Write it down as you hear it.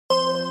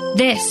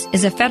This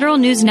is a Federal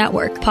News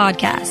Network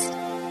podcast.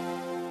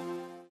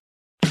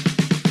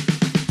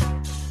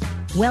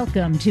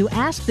 Welcome to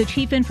Ask the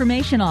Chief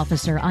Information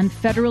Officer on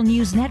Federal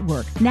News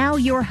Network. Now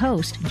your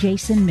host,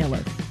 Jason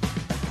Miller.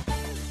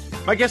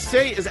 My guest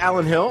today is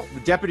Alan Hill,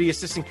 the Deputy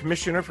Assistant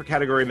Commissioner for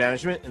Category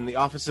Management in the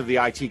Office of the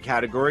IT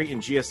Category in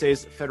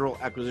GSA's Federal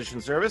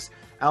Acquisition Service.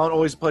 Alan,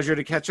 always a pleasure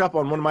to catch up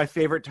on one of my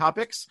favorite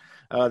topics,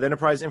 the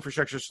Enterprise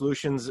Infrastructure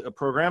Solutions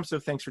program. So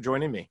thanks for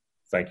joining me.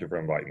 Thank you for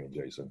inviting me,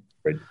 Jason.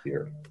 Great to be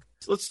here.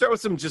 So let's start with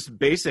some just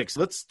basics.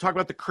 Let's talk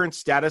about the current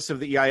status of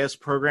the EIS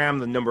program,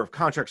 the number of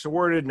contracts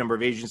awarded, number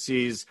of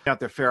agencies, out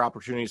their fair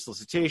opportunity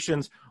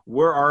solicitations.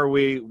 Where are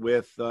we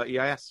with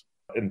EIS?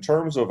 In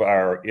terms of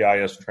our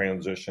EIS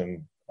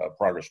transition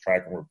progress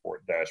tracking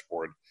report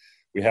dashboard,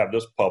 we have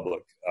this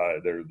public.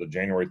 There's the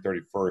January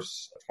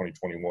 31st,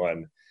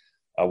 2021.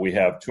 We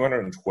have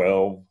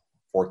 212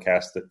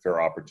 forecasted fair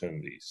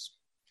opportunities.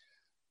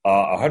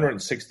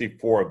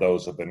 164 of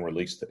those have been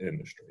released to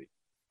industry.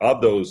 Of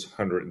those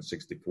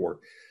 164,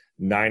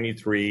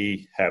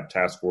 93 have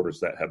task orders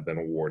that have been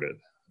awarded.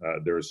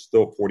 There's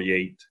still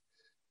 48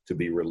 to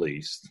be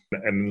released.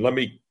 And let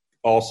me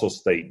also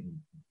state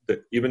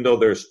that even though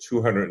there's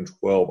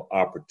 212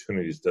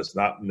 opportunities, does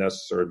not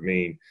necessarily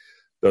mean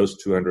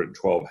those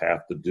 212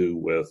 have to do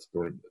with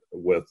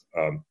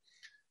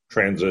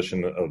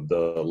transition of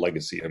the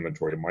legacy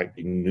inventory. It might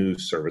be new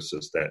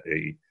services that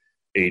a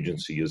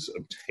agency is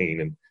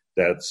obtaining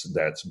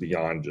that's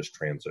beyond just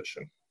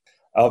transition.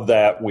 Of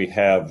that, we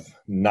have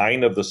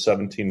 9 of the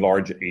 17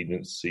 large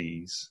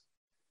agencies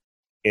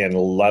and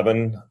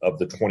 11 of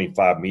the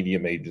 25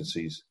 medium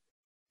agencies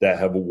that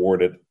have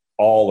awarded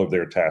all of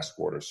their task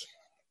orders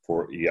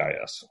for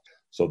EIS.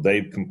 So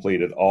they've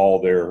completed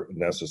all their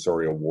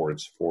necessary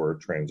awards for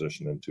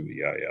transition into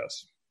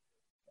EIS.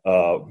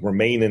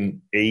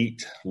 Remaining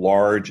 8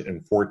 large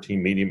and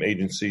 14 medium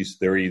agencies,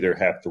 they either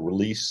have to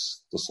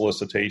release the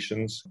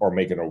solicitations or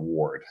make an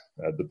award,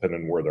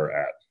 depending on where they're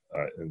at.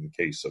 In the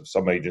case of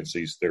some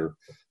agencies,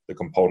 the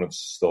components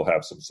still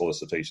have some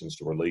solicitations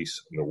to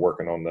release, and they're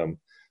working on them.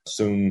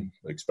 Soon,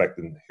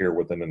 expecting here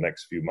within the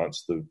next few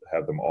months to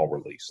have them all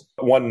released.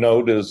 One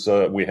note is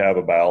we have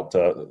about,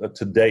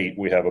 to date,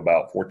 we have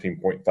about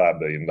 $14.5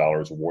 billion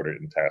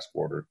awarded in task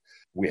order.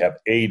 We have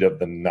 8 of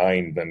the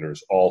 9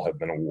 vendors all have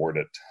been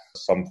awarded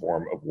some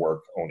form of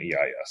work on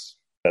EIS.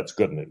 That's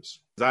good news.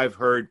 As I've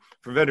heard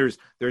from vendors,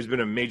 there's been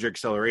a major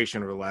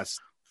acceleration over the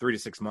last 3 to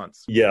 6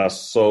 months. Yes,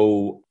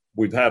 so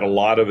we've had a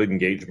lot of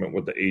engagement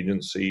with the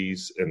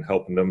agencies in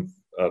helping them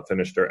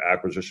finish their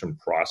acquisition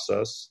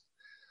process.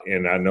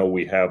 And I know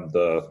we have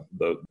the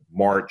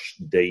March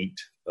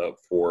date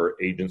for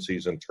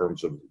agencies in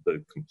terms of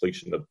the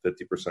completion of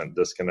 50%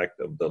 disconnect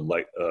of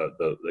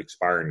the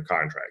expiring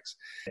contracts.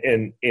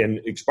 And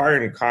in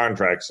expiring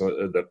contracts,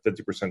 the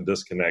 50%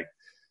 disconnect,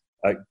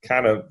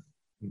 kind of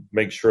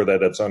make sure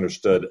that it's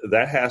understood.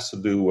 That has to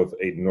do with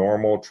a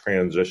normal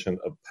transition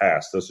of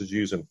past. This is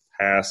using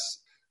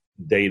past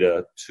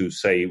data to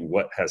say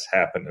what has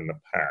happened in the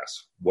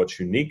past. What's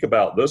unique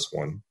about this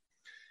one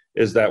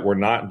is that we're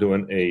not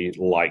doing a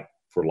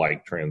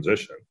like-for-like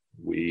transition.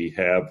 We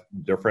have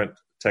different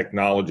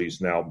technologies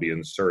now being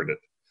inserted.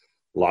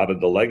 A lot of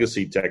the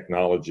legacy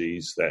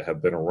technologies that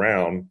have been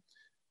around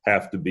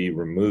have to be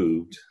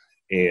removed,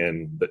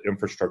 and the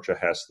infrastructure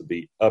has to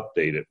be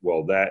updated.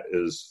 Well, that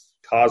is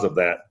because of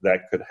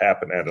that could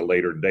happen at a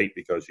later date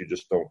because you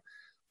just don't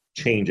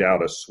change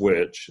out a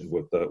switch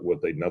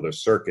with another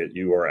circuit.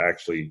 You are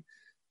actually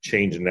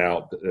changing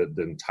out the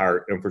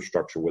entire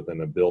infrastructure within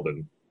a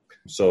building.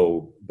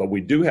 So, but we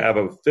do have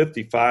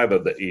 55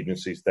 of the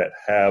agencies that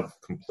have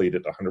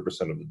completed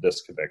 100% of the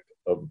disconnect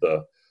of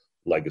the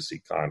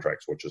legacy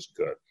contracts, which is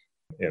good.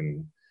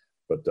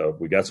 But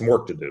we got some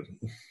work to do.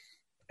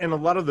 And a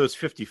lot of those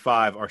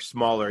 55 are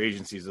smaller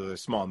agencies, or they're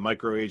small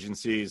micro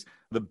agencies.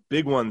 The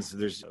big ones,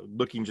 there's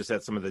looking just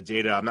at some of the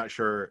data. I'm not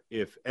sure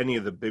if any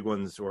of the big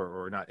ones,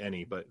 or not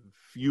any, but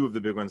few of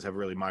the big ones have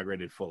really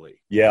migrated fully.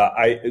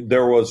 Yeah,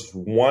 there was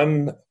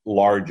one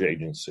large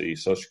agency,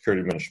 Social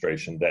Security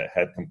Administration, that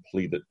had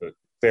completed a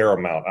fair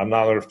amount. I'm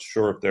not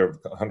sure if they're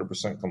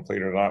 100%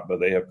 completed or not, but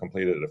they have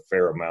completed a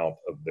fair amount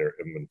of their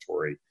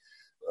inventory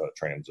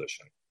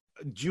transition.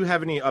 Do you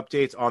have any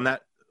updates on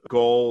that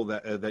goal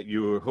that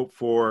you hope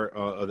for,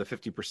 the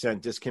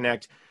 50%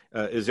 disconnect?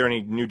 Is there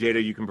any new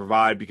data you can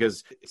provide?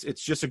 Because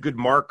it's just a good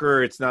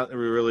marker. It's not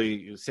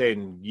really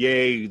saying,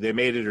 yay, they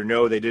made it, or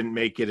no, they didn't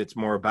make it. It's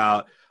more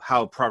about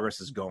how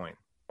progress is going.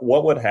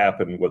 What would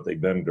happen with a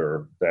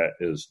vendor that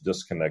is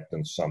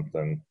disconnecting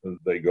something?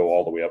 They go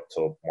all the way up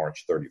till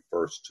March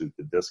 31st to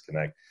the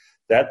disconnect.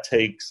 That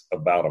takes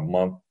about a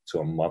month to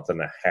a month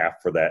and a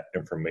half for that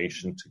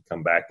information to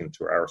come back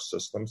into our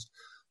systems.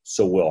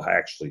 So we'll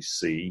actually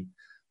see.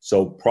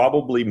 So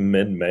probably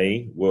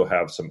mid-May, we'll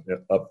have some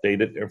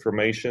updated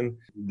information.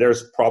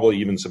 There's probably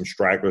even some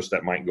stragglers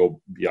that might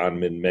go beyond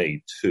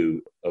mid-May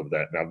too of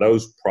that. Now,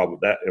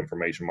 that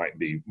information might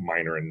be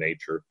minor in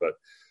nature, but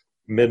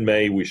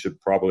mid-May, we should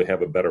probably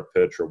have a better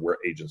picture of where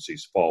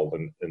agencies fall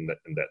in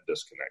that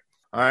disconnect.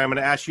 All right, I'm going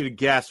to ask you to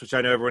guess, which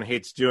I know everyone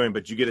hates doing,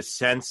 but you get a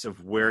sense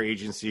of where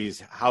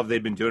agencies, how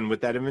they've been doing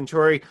with that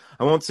inventory.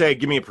 I won't say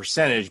give me a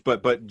percentage,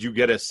 but you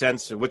get a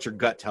sense of what's your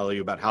gut tell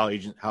you about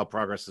how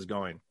progress is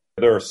going.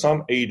 There are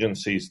some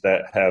agencies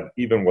that have,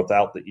 even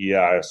without the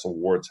EIS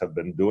awards, have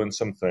been doing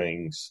some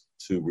things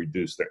to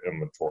reduce their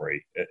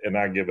inventory. And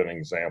I give an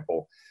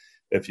example.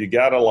 If you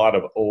got a lot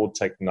of old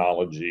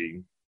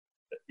technology,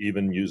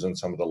 even using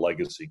some of the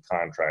legacy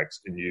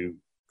contracts, and you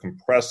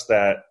compress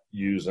that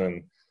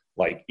using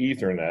like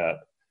Ethernet,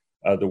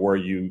 to where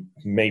you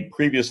may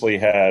previously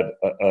had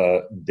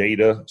a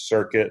data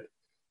circuit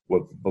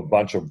with a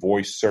bunch of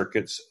voice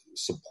circuits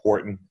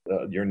supporting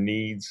your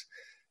needs.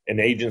 An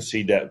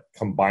agency that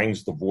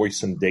combines the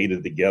voice and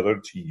data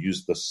together to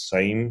use the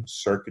same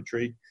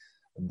circuitry,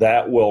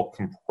 that will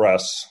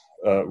compress,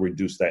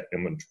 reduce that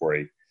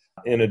inventory.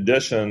 In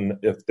addition,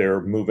 if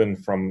they're moving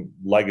from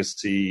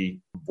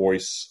legacy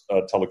voice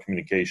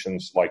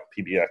telecommunications like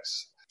PBX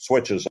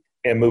switches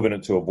and moving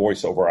it to a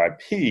voice over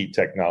IP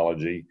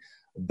technology,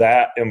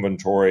 that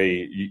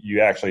inventory, you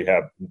actually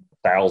have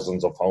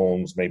thousands of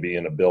homes maybe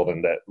in a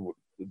building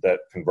that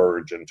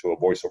converge into a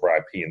voice over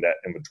IP, and that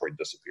inventory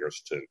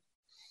disappears too.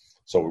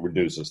 So it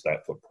reduces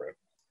that footprint.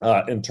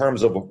 In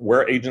terms of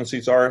where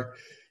agencies are,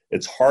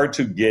 it's hard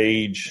to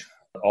gauge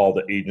all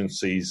the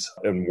agencies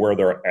and where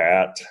they're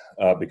at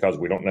because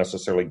we don't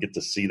necessarily get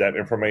to see that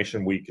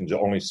information. We can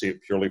only see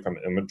it purely from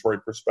an inventory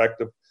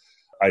perspective.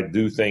 I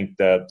do think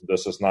that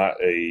this is not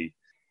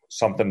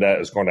something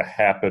that is going to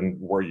happen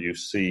where you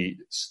see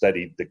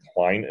steady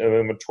decline in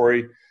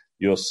inventory.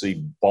 You'll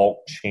see bulk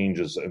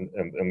changes in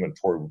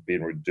inventory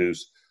being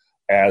reduced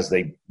as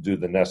they do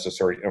the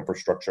necessary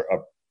infrastructure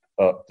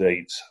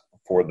updates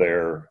for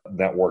their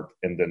network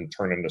and then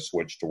turning the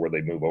switch to where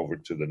they move over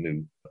to the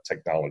new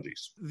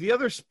technologies. The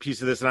other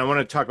piece of this, and I want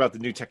to talk about the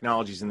new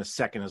technologies in a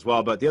second as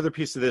well, but the other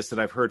piece of this that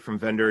I've heard from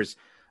vendors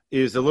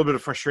is a little bit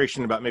of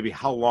frustration about maybe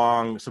how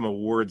long some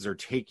awards are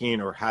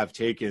taking or have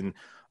taken.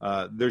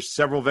 There's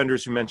several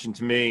vendors who mentioned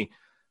to me,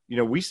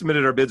 we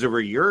submitted our bids over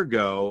a year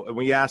ago and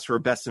we asked for a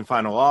best and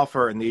final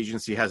offer and the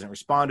agency hasn't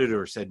responded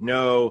or said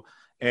no.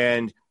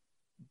 And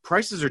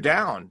prices are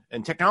down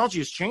and technology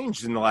has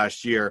changed in the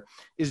last year.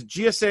 Is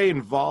GSA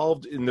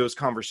involved in those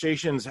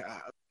conversations?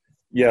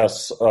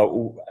 Yes.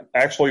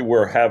 Actually,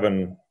 we're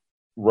having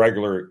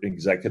regular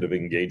executive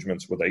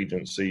engagements with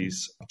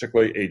agencies,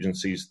 particularly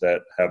agencies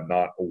that have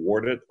not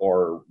awarded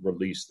or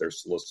released their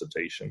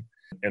solicitation.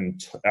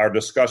 And our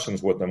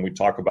discussions with them, we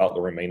talk about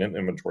the remaining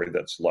inventory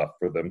that's left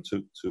for them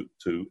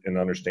to in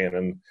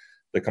understanding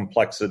the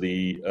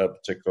complexity,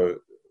 particularly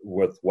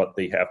with what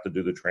they have to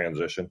do to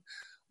transition.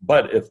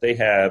 But if they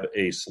have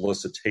a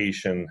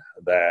solicitation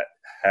that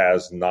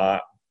has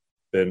not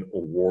been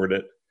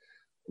awarded,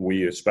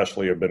 we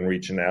especially have been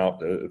reaching out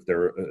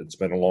it's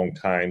been a long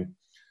time.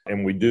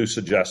 And we do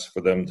suggest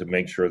for them to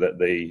make sure that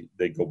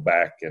they go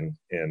back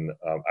and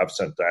I've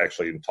sent to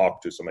actually and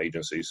talked to some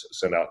agencies,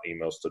 send out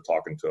emails to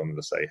talking to them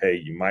to say,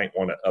 hey, you might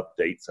want to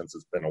update since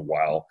it's been a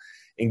while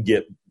and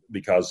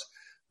because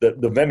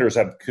the vendors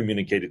have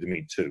communicated to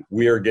me too.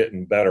 We are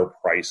getting better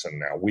pricing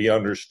now. We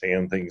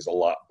understand things a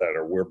lot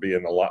better. We're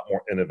being a lot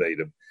more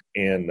innovative,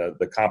 and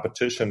the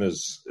competition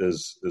is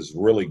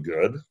really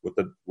good with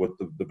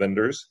the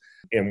vendors.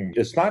 And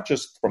it's not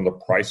just from the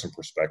pricing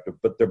perspective,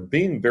 but they're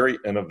being very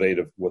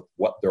innovative with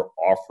what they're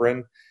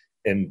offering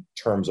in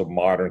terms of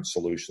modern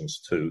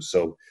solutions too.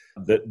 So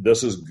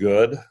this is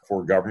good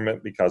for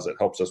government because it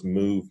helps us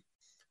move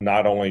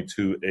not only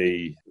to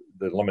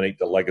eliminate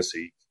the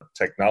legacy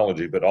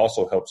technology, but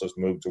also helps us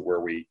move to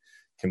where we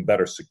can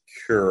better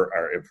secure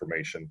our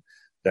information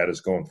that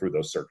is going through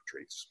those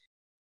circuitries.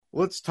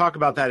 Let's talk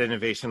about that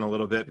innovation a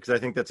little bit, because I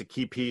think that's a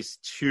key piece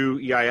to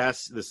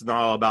EIS. This is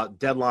not all about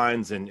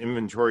deadlines and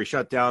inventory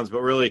shutdowns,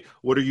 but really,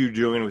 what are you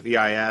doing with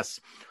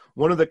EIS?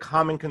 One of the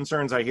common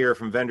concerns I hear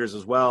from vendors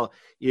as well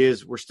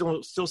is we're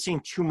still seeing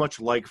too much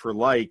like for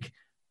like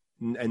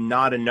and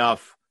not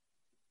enough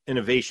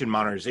innovation,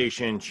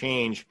 modernization,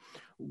 change.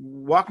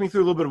 Walk me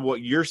through a little bit of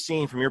what you're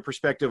seeing from your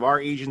perspective. Are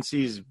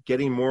agencies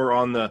getting more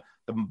on the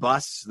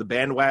the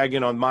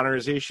bandwagon on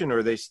modernization, or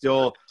are they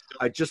still,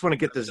 I just want to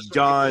get this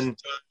done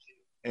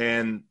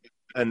and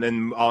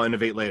then I'll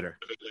innovate later?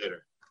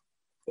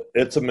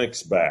 It's a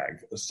mixed bag.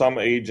 Some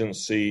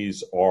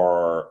agencies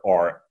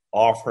are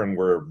offering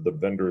where the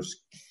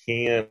vendors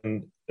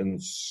can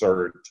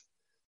insert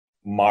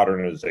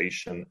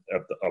modernization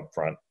at the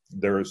upfront.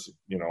 There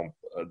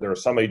are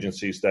some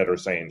agencies that are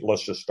saying,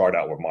 let's just start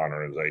out with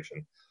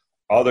modernization.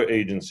 Other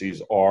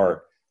agencies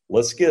are,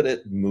 let's get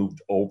it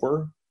moved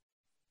over,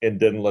 and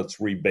then let's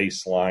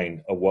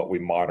re-baseline of what we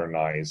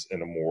modernize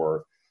in a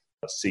more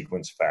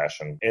sequenced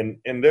fashion. And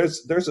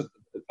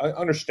I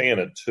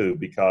understand it too,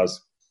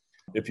 because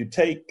if you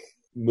take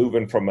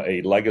moving from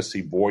a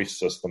legacy voice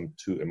system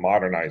to a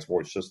modernized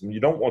voice system, you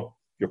don't want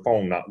your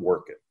phone not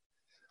working,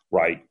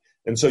 right?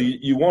 And so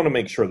you want to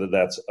make sure that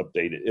that's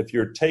updated. If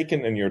you're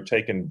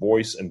taking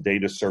voice and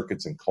data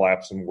circuits and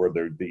collapsing where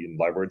they're being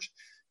leveraged,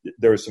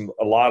 there's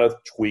a lot of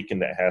tweaking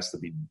that has to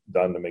be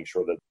done to make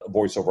sure that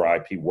voice over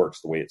IP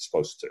works the way it's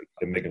supposed to,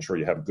 and making sure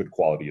you have good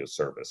quality of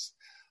service.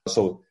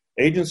 So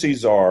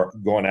agencies are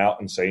going out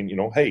and saying,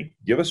 hey,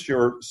 give us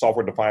your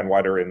software-defined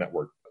wide area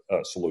network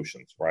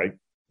solutions, right?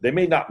 They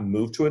may not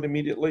move to it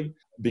immediately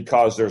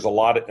because there's a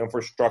lot of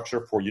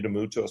infrastructure for you to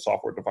move to a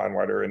software-defined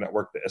wide area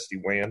network, the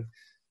SD-WAN,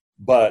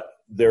 but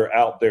they're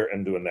out there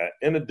and doing that.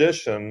 In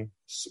addition,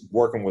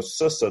 working with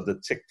CISA,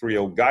 the TIC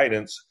 3.0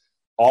 guidance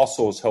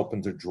also is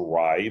helping to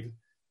drive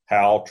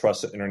how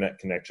trusted internet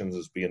connections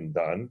is being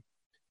done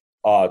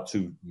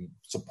to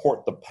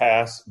support the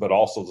past, but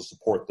also to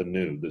support the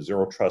new, the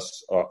zero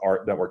trust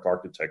network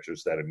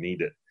architectures that are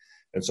needed.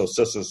 And so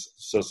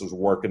CISA's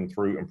working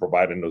through and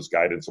providing those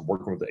guidance and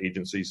working with the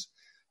agencies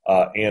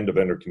and the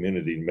vendor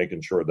community and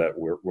making sure that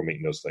we're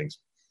meeting those things.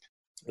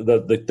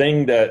 The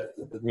thing that,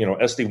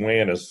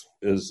 SD-WAN is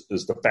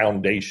the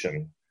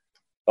foundation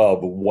of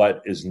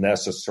what is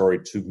necessary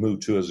to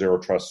move to a zero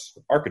trust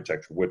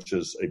architecture, which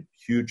is a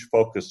huge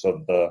focus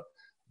of the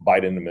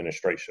Biden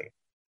administration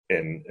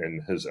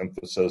and his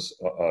emphasis,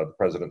 the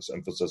president's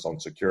emphasis on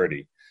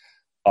security.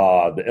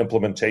 The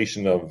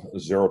implementation of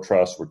zero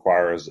trust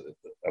requires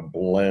a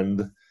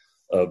blend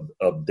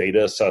of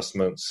data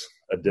assessments,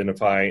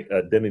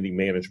 identity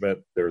management.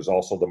 There's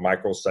also the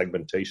micro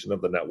segmentation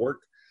of the network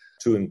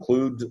to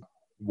include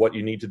what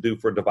you need to do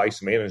for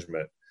device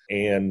management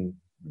and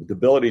the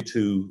ability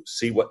to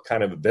see what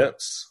kind of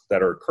events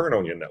that are occurring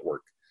on your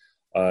network,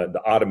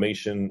 the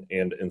automation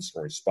and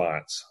instant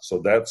response.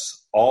 So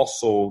that's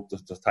also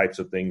the types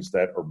of things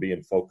that are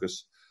being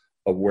focused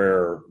of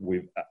where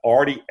we've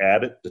already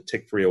added the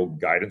TIC 3.0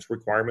 guidance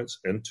requirements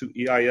into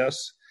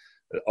EIS.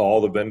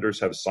 All the vendors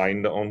have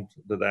signed on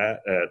to that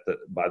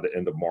by the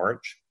end of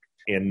March.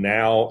 And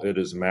now it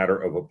is a matter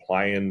of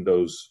applying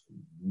those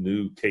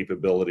new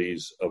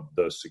capabilities of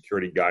the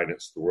security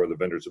guidance to where the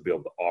vendors will be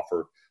able to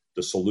offer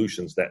the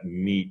solutions that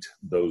meet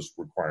those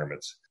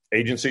requirements.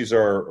 Agencies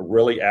are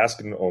really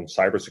asking on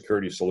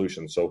cybersecurity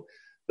solutions. So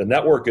the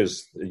network it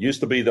used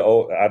to be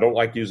I don't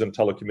like using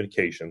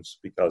telecommunications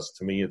because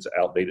to me it's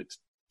outdated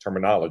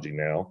terminology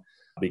now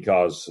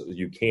because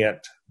you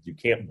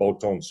can't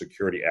bolt on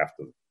security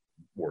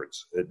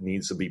afterwards. It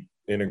needs to be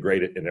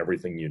integrated in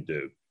everything you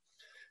do.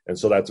 And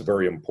so that's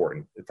very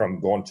important from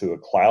going to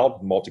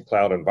a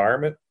multi-cloud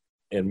environment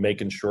and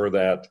making sure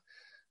that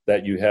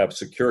you have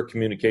secure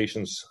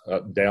communications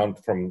down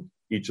from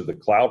each of the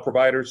cloud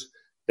providers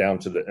down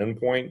to the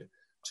endpoint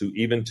to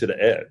even to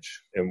the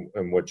edge,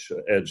 in which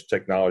edge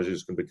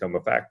technologies can become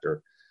a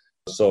factor.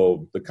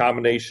 So the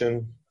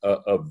combination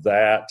of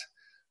that,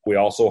 we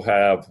also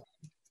have,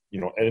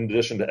 in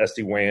addition to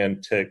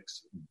SD-WAN,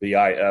 TICs,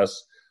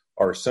 BIS,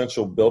 are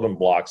essential building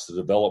blocks to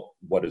develop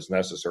what is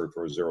necessary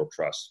for zero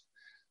trust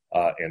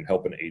and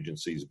helping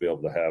agencies be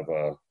able to have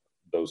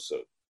those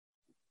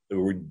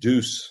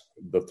reduce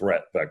the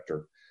threat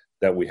vector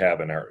that we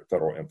have in our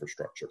federal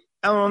infrastructure.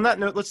 Alan, on that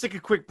note, let's take a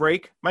quick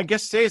break. My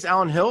guest today is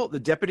Alan Hill, the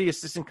Deputy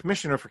Assistant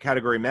Commissioner for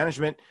Category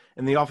Management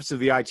in the Office of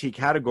the IT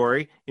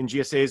Category in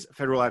GSA's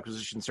Federal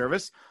Acquisition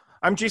Service.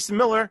 I'm Jason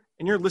Miller,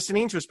 and you're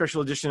listening to a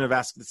special edition of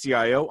Ask the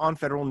CIO on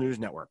Federal News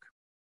Network.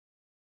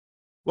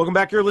 Welcome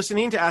back. You're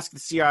listening to Ask the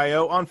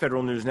CIO on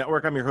Federal News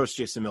Network. I'm your host,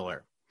 Jason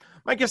Miller.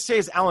 My guest today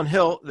is Alan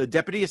Hill, the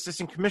Deputy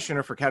Assistant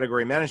Commissioner for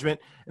Category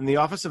Management in the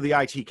Office of the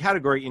IT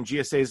Category in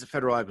GSA's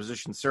Federal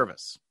Acquisition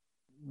Service.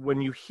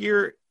 When you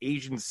hear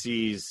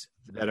agencies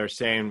that are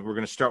saying we're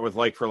going to start with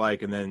like for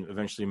like and then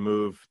eventually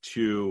move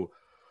to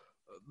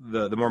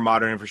the more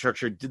modern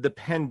infrastructure, did the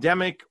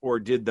pandemic or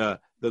did the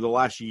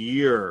last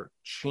year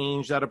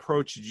change that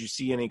approach? Did you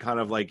see any kind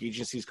of like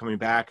agencies coming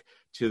back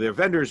to their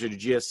vendors or to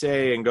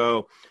GSA and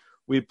go,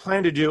 we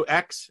plan to do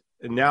X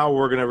and now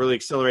we're going to really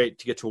accelerate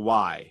to get to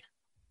Y?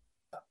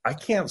 I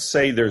can't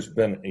say there's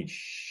been a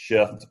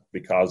shift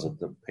because of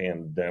the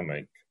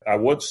pandemic. I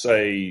would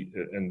say,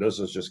 and this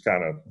is just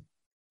kind of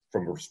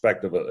from a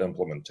perspective of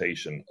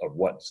implementation of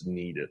what's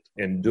needed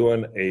and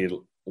doing a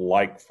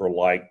like for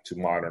like to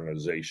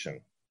modernization.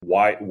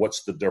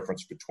 What's the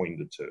difference between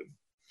the two?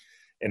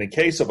 In the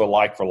case of a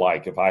like for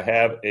like, if I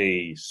have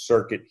a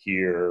circuit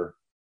here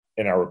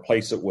and I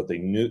replace it with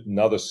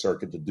another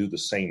circuit to do the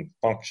same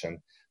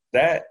function,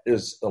 that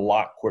is a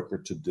lot quicker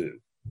to do,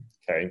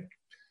 okay?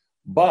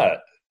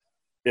 But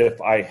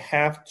if I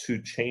have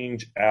to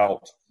change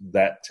out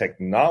that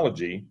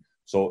technology,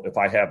 so if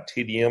I have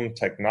TDM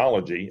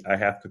technology, I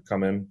have to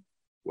come in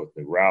with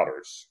new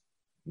routers.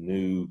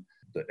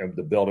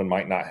 The building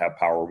might not have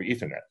power over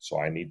Ethernet, so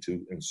I need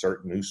to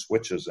insert new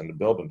switches in the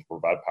building to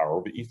provide power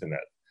over Ethernet.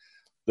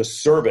 The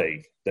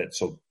survey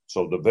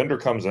so the vendor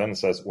comes in and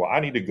says, well,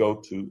 I need to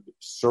go to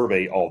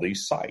survey all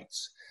these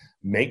sites.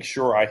 Make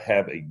sure I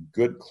have a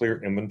good,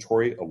 clear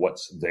inventory of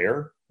what's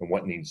there and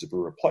what needs to be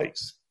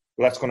replaced.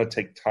 Well, that's going to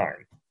take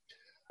time.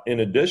 In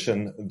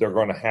addition, they're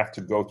going to have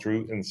to go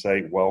through and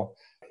say, well,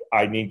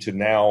 I need to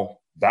now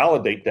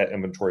validate that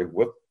inventory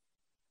with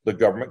the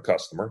government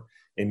customer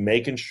and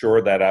making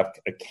sure that I've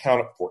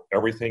accounted for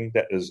everything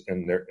that is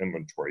in their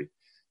inventory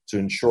to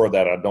ensure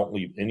that I don't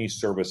leave any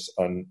service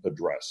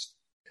unaddressed.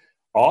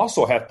 I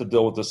also have to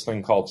deal with this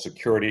thing called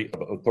security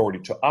authority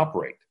to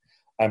operate.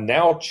 I'm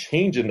now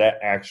changing that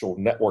actual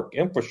network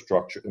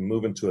infrastructure and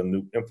moving to a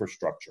new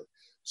infrastructure.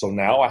 So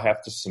now I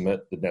have to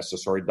submit the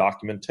necessary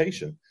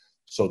documentation.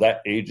 So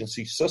that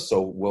agency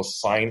CISO will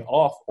sign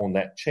off on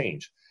that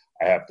change.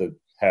 I have to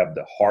have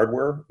the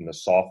hardware and the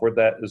software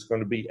that is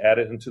going to be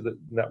added into the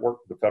network,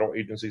 the federal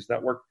agency's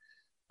network,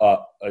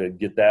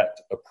 get that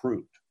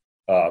approved.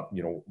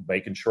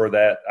 Making sure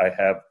that I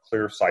have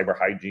clear cyber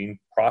hygiene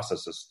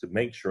processes to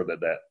make sure that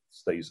that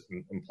stays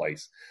in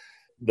place.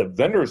 The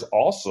vendors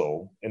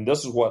also, and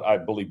this is what I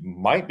believe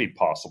might be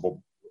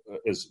possible,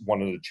 is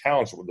one of the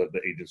challenges with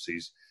the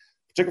agencies,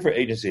 particularly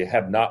for agencies that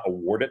have not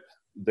awarded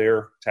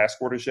their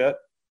task orders yet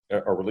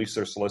or released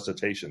their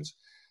solicitations.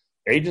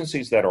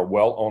 Agencies that are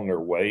well on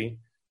their way,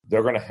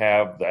 they're going to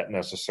have that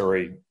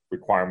necessary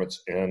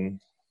requirements in.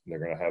 They're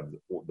going to have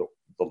the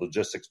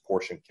logistics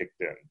portion kicked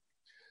in.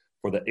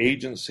 For the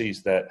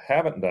agencies that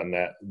haven't done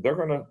that, they're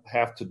going to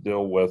have to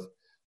deal with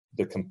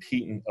the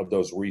competing of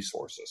those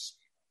resources.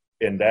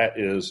 And that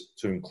is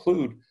to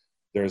include,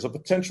 there's a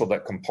potential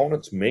that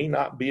components may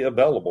not be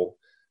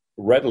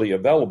readily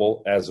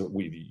available as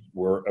we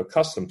were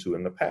accustomed to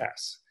in the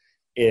past.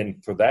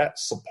 And for that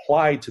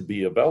supply to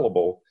be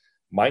available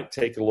might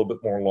take a little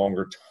bit more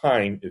longer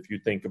time if you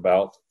think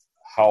about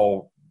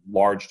how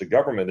large the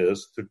government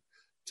is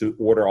to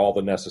order all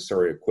the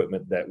necessary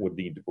equipment that would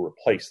need to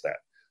replace that.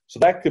 So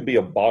that could be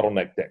a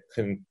bottleneck that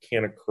can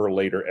occur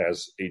later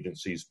as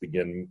agencies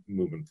begin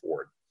moving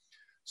forward.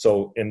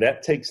 So, and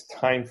that takes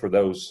time for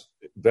those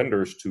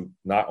vendors to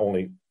not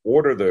only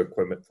order the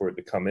equipment for it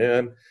to come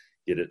in,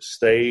 get it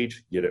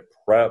staged, get it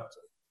prepped,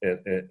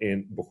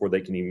 and before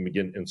they can even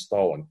begin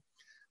installing.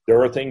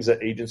 There are things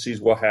that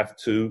agencies will have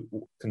to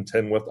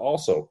contend with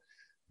also.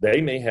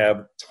 They may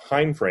have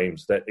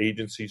timeframes that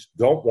agencies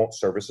don't want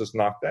services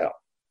knocked out.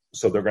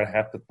 So they're going to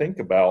have to think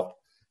about,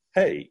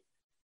 hey,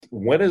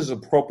 when is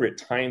appropriate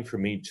time for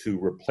me to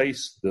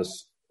replace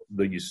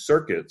these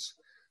circuits?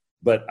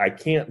 But I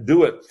can't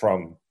do it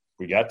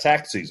we got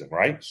tax season,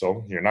 right?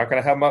 So you're not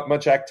going to have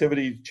much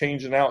activity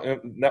changing out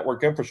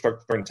network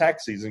infrastructure during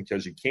tax season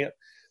because you can't,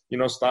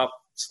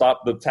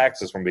 stop the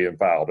taxes from being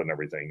filed and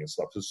everything and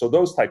stuff. So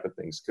those type of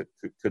things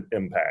could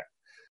impact,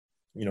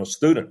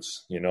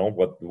 students,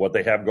 what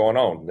they have going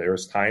on.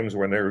 There's times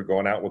when they're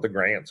going out with the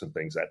grants and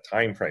things, that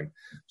time frame.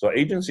 So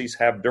agencies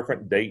have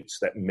different dates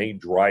that may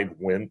drive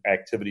when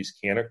activities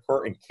can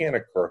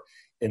occur,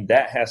 and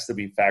that has to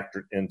be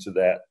factored into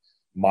that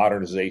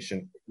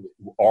modernization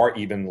or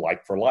even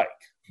like for like.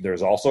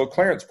 There's also a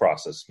clearance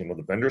process.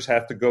 The vendors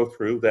have to go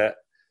through that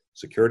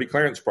security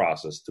clearance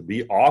process to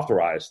be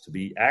authorized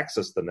to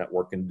access the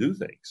network and do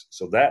things.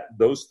 So that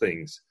those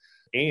things,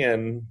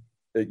 and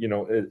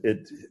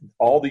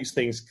all these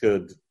things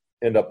could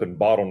end up in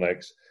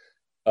bottlenecks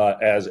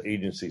as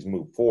agencies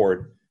move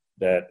forward.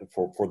 That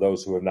for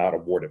those who have not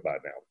awarded by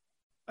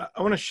now.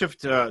 I want to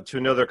shift to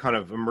another kind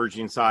of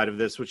emerging side of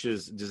this, which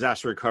is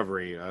disaster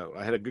recovery.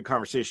 I had a good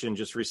conversation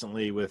just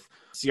recently with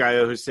a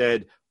CIO who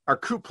said our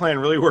COOP plan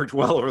really worked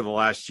well over the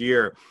last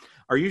year.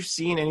 Are you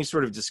seeing any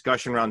sort of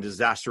discussion around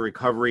disaster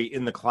recovery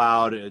in the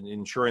cloud and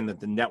ensuring that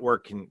the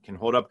network can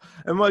hold up?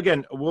 And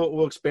again,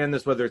 we'll expand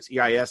this, whether it's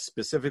EIS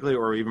specifically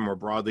or even more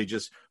broadly,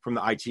 just from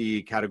the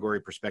IT category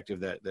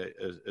perspective that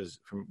is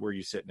from where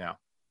you sit now.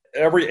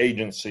 Every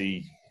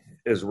agency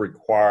is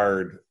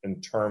required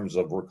in terms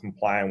of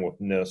complying with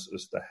NIST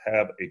is to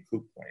have a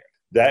COOP plan.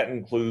 That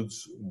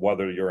includes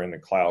whether you're in the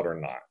cloud or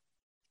not.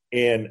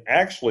 And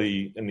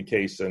actually, in the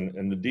case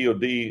in the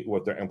DoD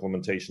with their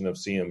implementation of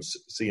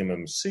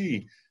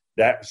CMMC,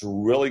 that's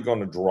really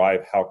going to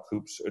drive how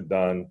COOPs are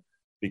done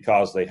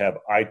because they have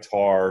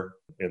ITAR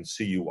and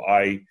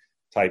CUI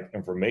type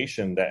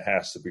information that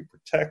has to be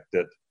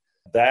protected.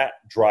 That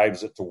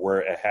drives it to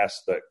where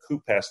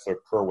COOP has to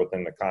occur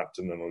within the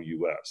continental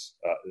U.S.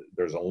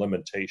 There's a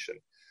limitation.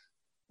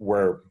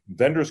 Where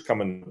vendors come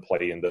into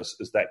play in this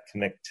is that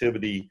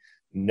connectivity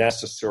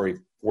necessary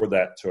for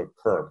that to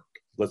occur.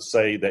 Let's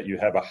say that you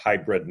have a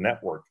hybrid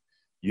network.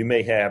 You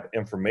may have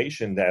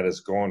information that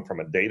is going from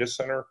a data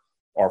center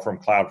or from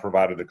cloud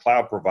provider to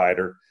cloud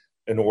provider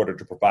in order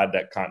to provide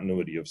that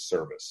continuity of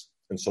service.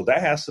 And so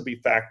that has to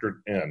be factored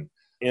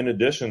in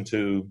addition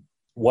to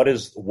what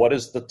is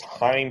the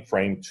time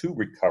frame to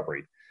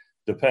recovery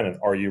dependent.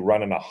 Are you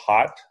running a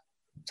hot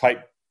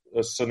type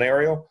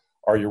scenario?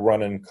 Are you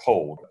running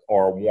cold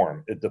or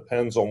warm? It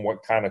depends on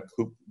what kind of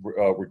COOP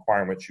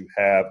requirements you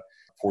have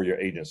for your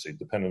agency,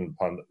 depending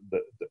upon the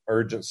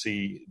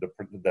urgency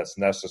that's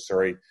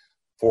necessary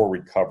for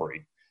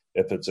recovery.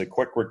 If it's a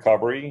quick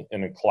recovery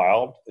in a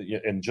cloud,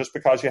 and just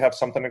because you have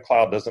something in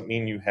cloud doesn't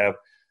mean you have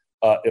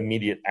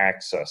immediate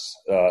access.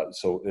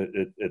 So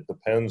it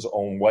depends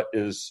on what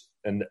is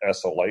in the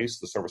SLAs,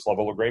 the service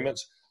level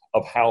agreements,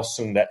 of how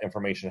soon that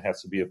information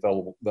has to be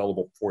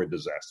available for a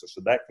disaster.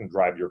 So that can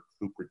drive your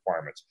COOP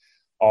requirements.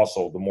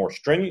 Also, the more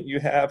stringent you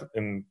have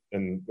in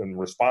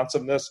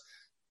responsiveness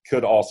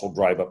could also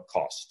drive up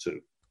costs too.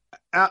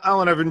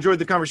 Alan, I've enjoyed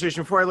the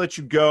conversation. Before I let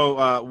you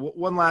go,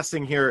 one last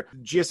thing here.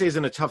 GSA is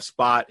in a tough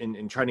spot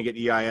in trying to get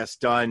EIS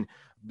done.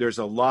 There's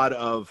a lot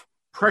of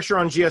pressure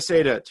on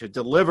GSA to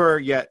deliver,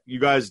 yet you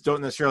guys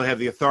don't necessarily have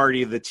the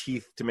authority, the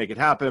teeth to make it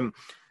happen.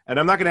 And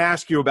I'm not going to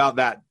ask you about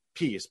that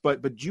piece,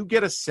 but do you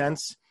get a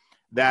sense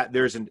that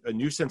there's a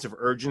new sense of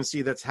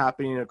urgency that's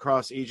happening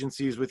across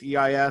agencies with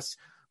EIS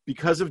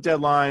because of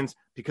deadlines,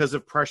 because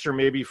of pressure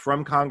maybe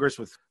from Congress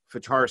with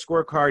FTAR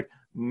scorecard,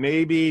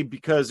 maybe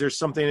because there's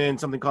something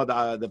called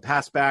the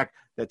Passback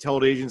that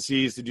told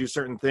agencies to do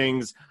certain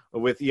things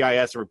with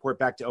EIS and report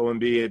back to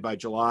OMB by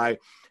July.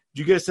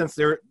 Do you get a sense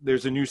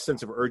there's a new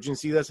sense of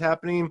urgency that's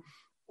happening?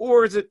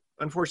 Or is it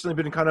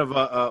unfortunately been kind of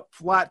a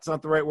flat, it's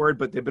not the right word,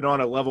 but they've been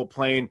on a level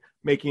plane,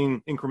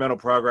 making incremental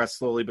progress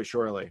slowly but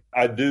surely?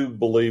 I do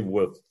believe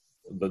with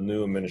the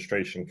new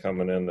administration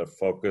coming in, the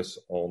focus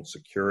on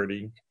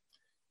security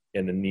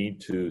and the need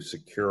to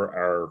secure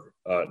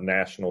our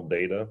national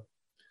data,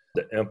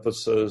 the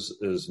emphasis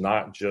is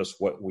not just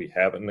what we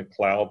have in the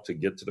cloud to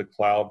get to the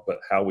cloud, but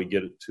how we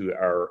get it to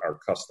our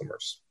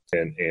customers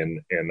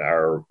and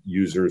our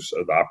users,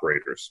 the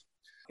operators.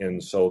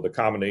 And so the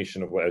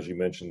combination of, as you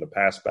mentioned, the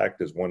Passback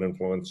is one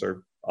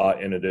influencer,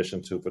 in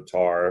addition to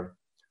FTAR,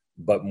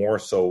 but more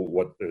so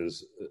what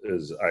is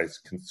I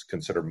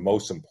consider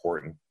most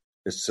important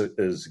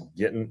is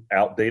getting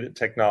outdated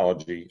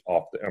technology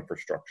off the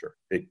infrastructure.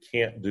 It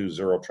can't do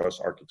zero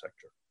trust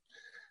architecture.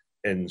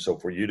 And so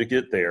for you to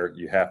get there,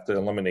 you have to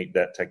eliminate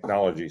that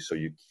technology so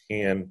you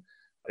can.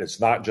 It's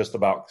not just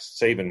about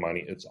saving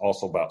money. It's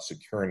also about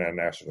securing our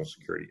national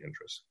security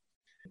interests.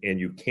 And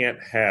you can't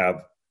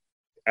have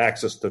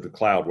access to the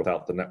cloud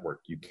without the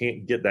network. You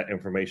can't get that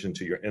information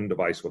to your end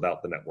device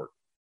without the network.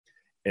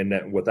 And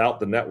that without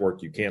the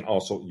network,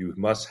 you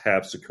must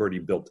have security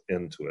built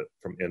into it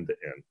from end to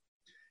end.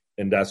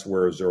 And that's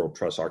where zero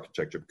trust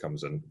architecture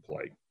comes into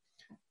play.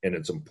 And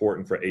it's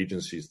important for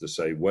agencies to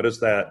say, what is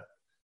that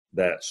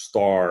North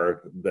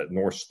Star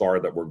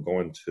that we're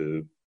going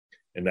to,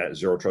 and that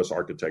zero trust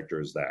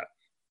architecture is that,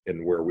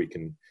 and where we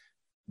can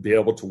be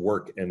able to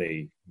work in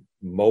a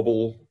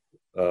mobile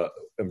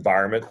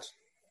environment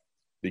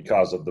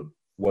because of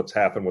what's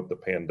happened with the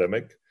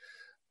pandemic,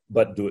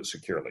 but do it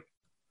securely.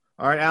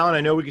 All right, Alan,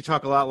 I know we could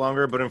talk a lot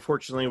longer, but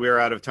unfortunately we are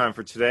out of time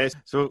for today.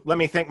 So let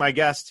me thank my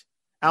guest.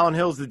 Alan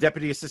Hill is the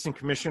Deputy Assistant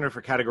Commissioner for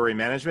Category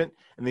Management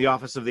in the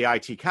Office of the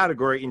IT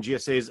Category in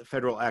GSA's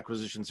Federal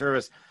Acquisition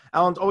Service.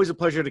 Alan, it's always a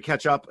pleasure to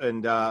catch up,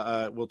 and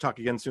we'll talk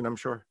again soon, I'm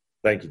sure.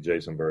 Thank you,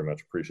 Jason, very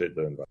much. Appreciate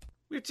the invite.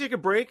 We take a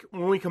break.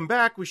 When we come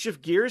back, we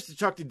shift gears to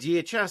talk to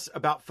DHS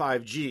about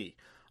 5G.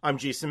 I'm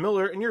Jason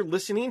Miller, and you're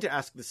listening to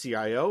Ask the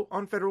CIO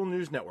on Federal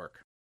News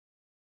Network.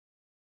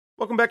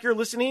 Welcome back. You're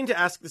listening to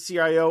Ask the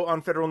CIO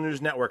on Federal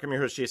News Network. I'm your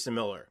host, Jason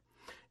Miller.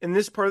 In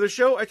this part of the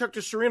show, I talked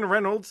to Serena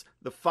Reynolds,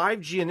 the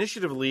 5G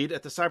initiative lead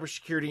at the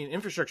Cybersecurity and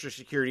Infrastructure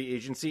Security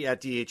Agency at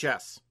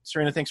DHS.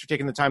 Serena, thanks for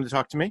taking the time to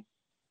talk to me.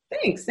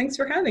 Thanks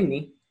for having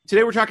me.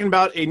 Today, we're talking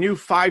about a new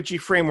 5G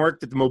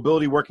framework that the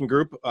Mobility Working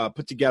Group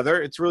put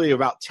together. It's really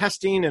about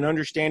testing and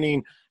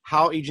understanding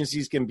how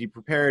agencies can be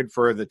prepared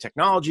for the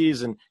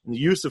technologies and the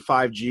use of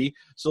 5G.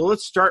 So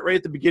let's start right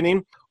at the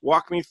beginning.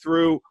 Walk me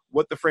through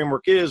what the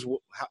framework is,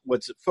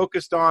 what's it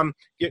focused on.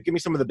 Give me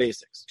some of the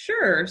basics.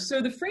 Sure.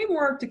 So the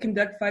framework to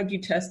conduct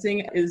 5G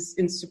testing is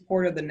in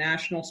support of the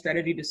National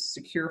Strategy to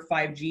Secure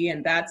 5G,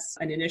 and that's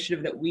an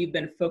initiative that we've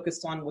been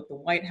focused on with the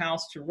White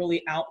House to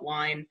really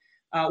outline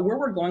where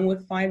we're going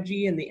with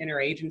 5G in the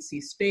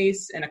interagency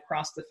space and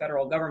across the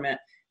federal government.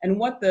 And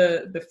what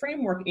the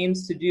framework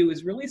aims to do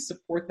is really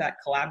support that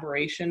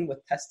collaboration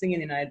with testing in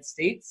the United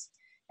States.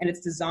 And it's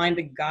designed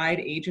to guide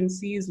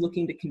agencies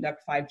looking to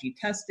conduct 5G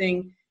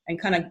testing and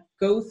kind of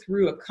go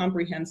through a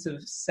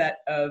comprehensive set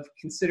of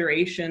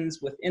considerations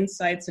with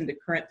insights into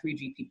current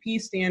 3GPP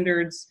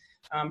standards,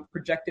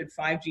 projected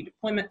 5G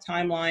deployment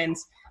timelines,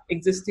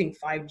 existing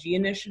 5G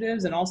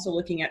initiatives, and also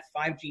looking at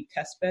 5G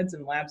test beds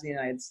and labs in the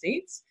United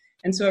States.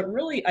 And so it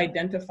really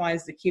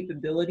identifies the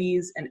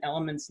capabilities and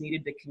elements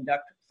needed to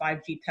conduct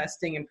 5G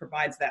testing and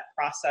provides that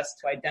process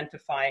to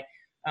identify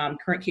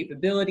current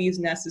capabilities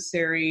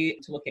necessary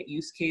to look at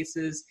use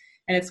cases.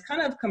 And it's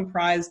kind of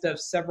comprised of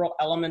several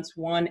elements.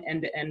 One,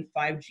 end-to-end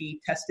 5G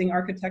testing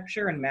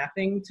architecture and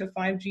mapping to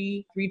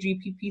 5G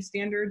 3GPP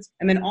standards.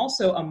 And then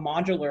also a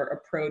modular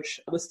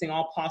approach listing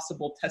all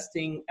possible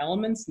testing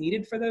elements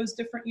needed for those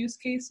different use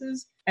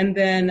cases. And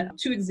then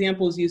 2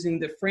 examples using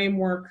the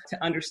framework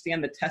to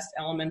understand the test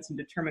elements and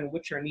determine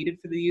which are needed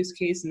for the use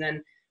case. And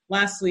then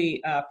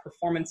lastly,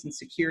 performance and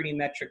security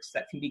metrics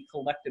that can be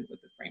collected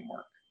with the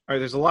framework. All right,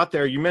 there's a lot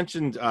there. You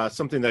mentioned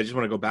something that I just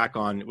want to go back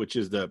on, which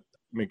is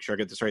make sure I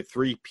get this right,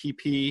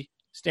 3PP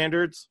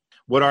standards.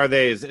 What are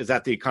they? Is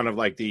that the kind of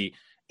like the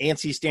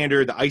ANSI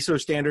standard, the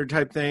ISO standard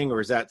type thing, or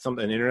is that an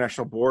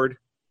international board?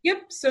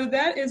 Yep, so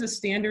that is a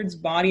standards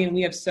body, and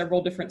we have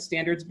several different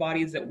standards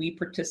bodies that we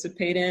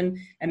participate in,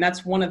 and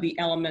that's one of the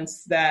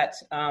elements that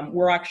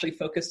we're actually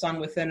focused on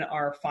within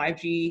our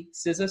 5G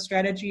CISA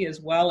strategy,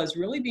 as well as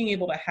really being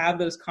able to have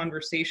those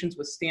conversations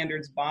with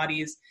standards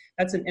bodies.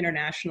 That's an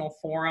international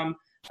forum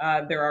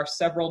There are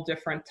several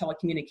different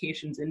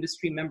telecommunications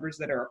industry members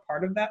that are a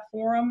part of that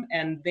forum,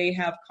 and they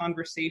have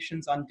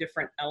conversations on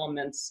different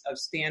elements of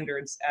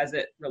standards as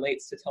it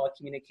relates to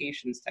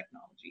telecommunications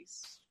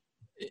technologies.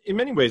 In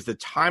many ways, the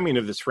timing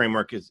of this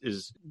framework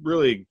is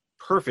really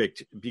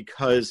perfect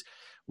because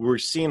we're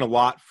seeing a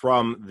lot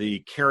from the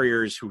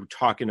carriers who are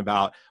talking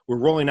about we're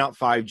rolling out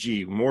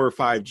 5G, more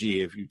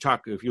 5G.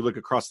 If you look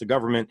across the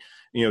government,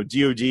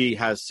 DoD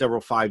has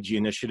several 5G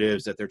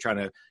initiatives that they're trying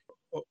to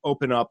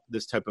open up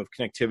this type of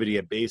connectivity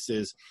at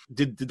bases.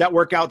 Did that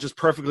work out just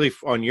perfectly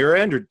on your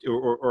end,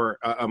 or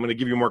I'm going to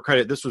give you more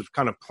credit? This was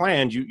kind of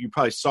planned. You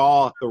probably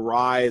saw the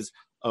rise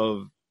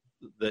of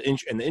the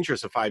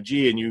interest of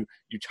 5G, and you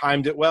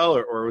timed it well,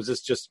 or was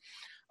this just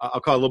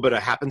I'll call it a little bit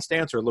of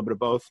happenstance, or a little bit of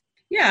both?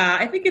 Yeah,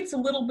 I think it's a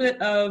little bit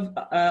of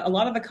a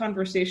lot of the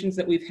conversations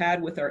that we've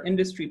had with our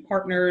industry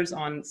partners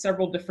on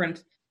several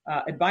different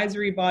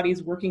advisory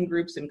bodies, working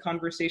groups, and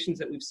conversations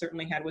that we've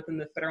certainly had within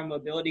the Federal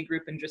Mobility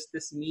Group, and just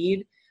this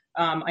need.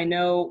 I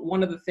know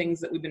one of the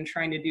things that we've been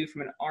trying to do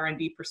from an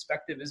R&D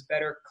perspective is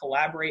better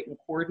collaborate and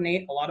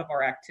coordinate a lot of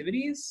our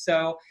activities.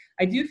 So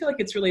I do feel like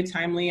it's really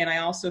timely, and I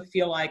also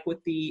feel like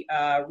with the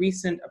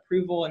recent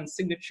approval and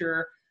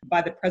signature by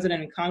the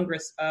President and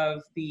Congress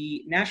of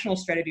the National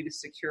Strategy to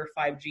Secure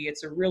 5G,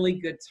 it's a really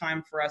good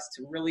time for us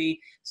to really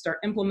start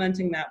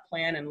implementing that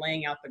plan and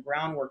laying out the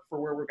groundwork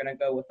for where we're going to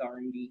go with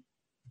R&D.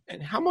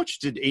 And how much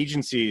did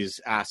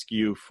agencies ask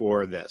you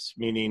for this?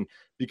 Meaning,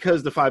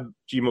 because the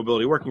 5G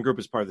Mobility Working Group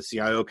is part of the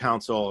CIO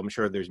Council, I'm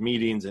sure there's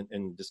meetings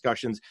and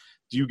discussions.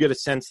 Do you get a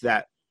sense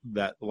that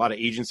a lot of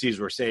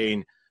agencies were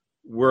saying,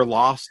 we're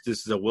lost,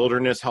 this is a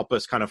wilderness, help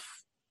us kind of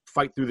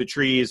fight through the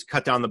trees,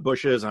 cut down the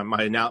bushes?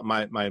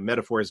 My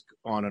metaphor is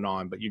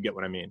on, but you get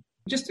what I mean.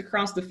 Just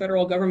across the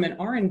federal government,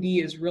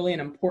 R&D is really an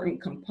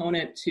important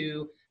component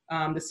to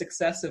the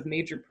success of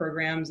major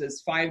programs,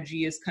 as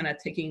 5G is kind of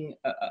taking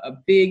a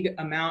big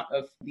amount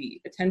of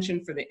the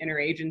attention for the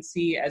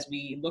interagency as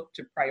we look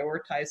to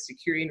prioritize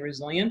security and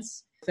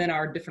resilience within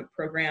our different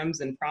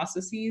programs and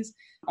processes.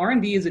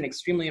 R&D is an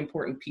extremely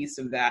important piece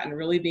of that, and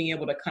really being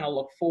able to kind of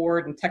look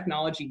forward, and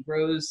technology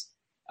grows.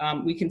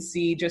 We can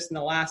see just in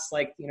the last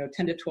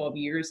 10 to 12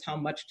 years how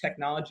much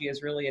technology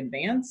has really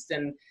advanced,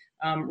 and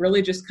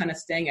really just kind of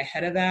staying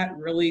ahead of that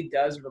really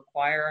does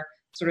require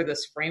sort of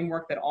this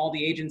framework that all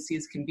the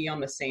agencies can be on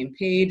the same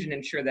page and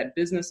ensure that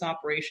business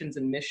operations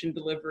and mission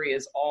delivery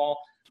is all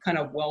kind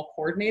of well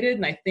coordinated.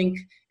 And I think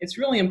it's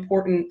really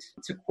important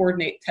to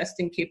coordinate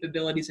testing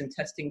capabilities and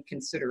testing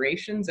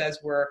considerations as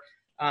we're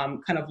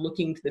kind of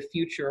looking to the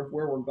future of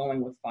where we're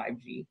going with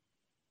 5G.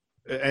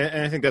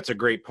 And I think that's a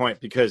great point,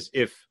 because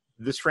if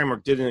this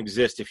framework didn't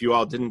exist, if you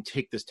all didn't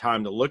take this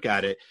time to look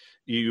at it,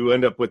 you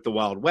end up with the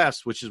Wild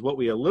West, which is what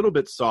we a little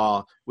bit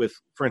saw with,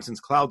 for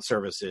instance, cloud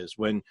services.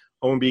 When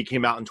OMB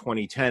came out in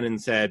 2010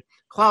 and said,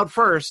 cloud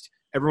first,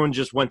 everyone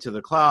just went to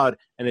the cloud,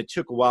 and it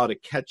took a while to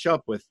catch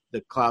up with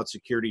the cloud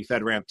security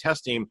FedRAMP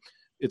testing.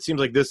 It seems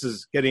like this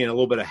is getting a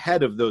little bit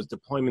ahead of those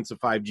deployments of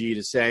 5G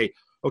to say,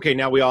 okay,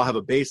 now we all have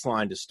a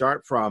baseline to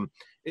start from.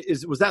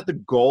 Was that the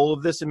goal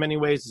of this in many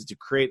ways, is to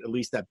create at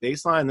least that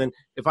baseline? And then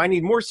if I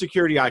need more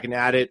security, I can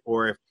add it.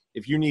 Or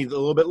if you need a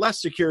little bit less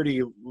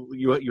security,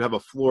 you have a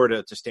floor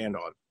to stand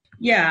on.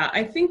 Yeah,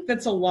 I think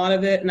that's a lot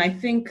of it. And I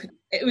think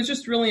it was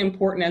just really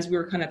important as we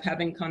were kind of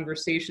having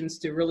conversations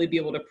to really be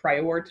able to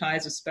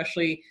prioritize,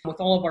 especially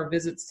with all of our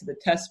visits to the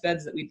test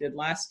beds that we did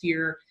last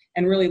year,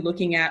 and really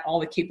looking at all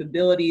the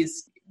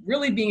capabilities,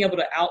 really being able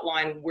to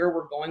outline where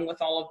we're going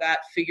with all of that,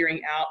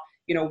 figuring out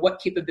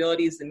what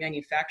capabilities the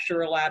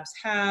manufacturer labs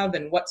have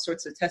and what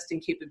sorts of testing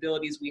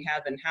capabilities we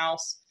have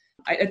in-house.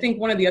 I think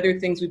one of the other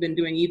things we've been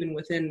doing even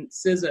within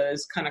CISA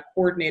is kind of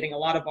coordinating a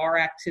lot of our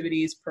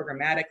activities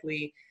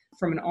programmatically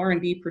from an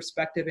R&D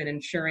perspective, and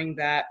ensuring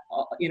that,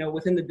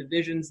 within the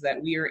divisions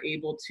that we are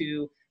able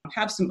to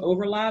have some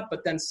overlap,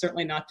 but then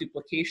certainly not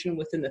duplication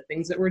within the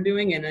things that we're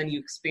doing. And then you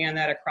expand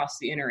that across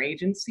the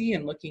interagency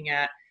and looking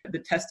at the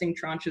testing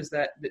tranches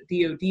that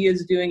DoD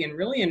is doing, and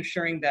really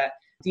ensuring that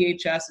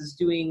DHS is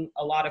doing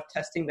a lot of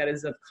testing that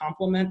is of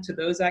complement to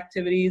those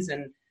activities,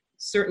 and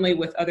certainly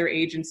with other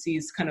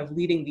agencies kind of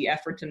leading the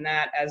effort in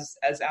that as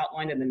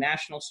outlined in the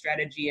national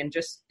strategy, and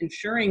just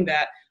ensuring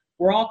that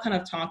we're all kind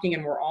of talking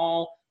and we're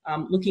all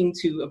looking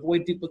to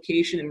avoid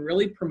duplication and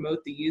really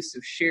promote the use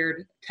of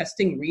shared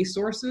testing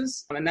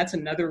resources. And that's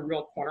another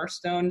real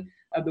cornerstone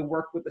of the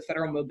work with the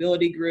Federal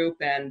Mobility Group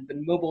and the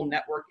Mobile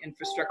Network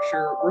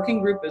Infrastructure Working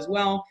Group as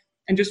well,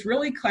 and just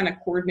really kind of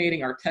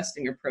coordinating our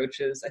testing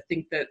approaches. I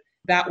think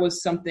that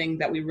was something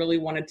that we really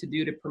wanted to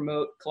do to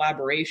promote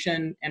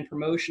collaboration and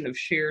promotion of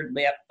shared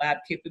lab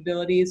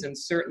capabilities. And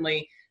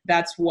certainly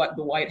that's what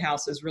the White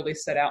House has really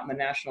set out in the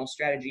national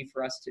strategy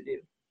for us to do.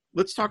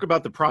 Let's talk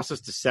about the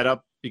process to set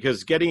up,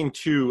 because getting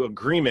to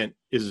agreement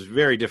is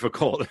very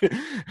difficult.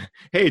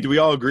 Hey, do we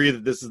all agree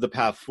that this is the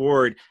path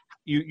forward?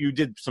 You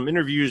did some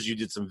interviews, you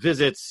did some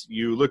visits,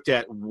 you looked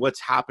at what's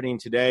happening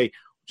today.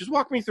 Just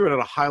walk me through it at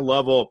a high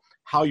level,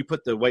 how you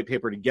put the white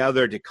paper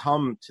together to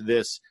come to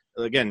this.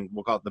 Again,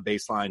 we'll call it the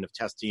baseline of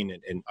testing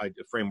and a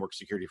framework,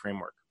 security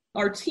framework.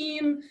 Our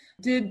team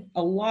did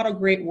a lot of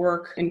great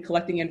work in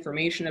collecting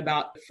information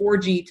about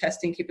 4G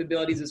testing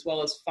capabilities as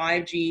well as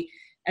 5G.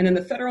 And then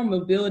the Federal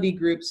Mobility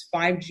Group's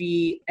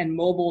 5G and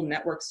Mobile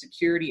Network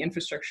Security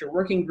Infrastructure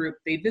Working Group,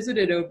 they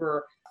visited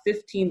over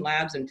 15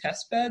 labs and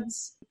test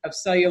beds of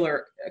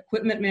cellular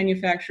equipment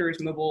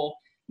manufacturers, mobile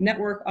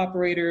network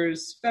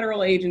operators,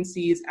 federal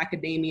agencies,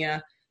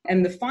 academia.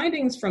 And the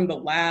findings from the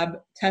lab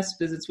test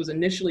visits was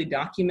initially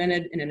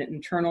documented in an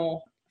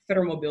internal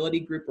Federal Mobility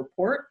Group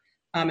report.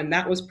 And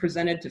that was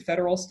presented to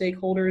federal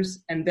stakeholders.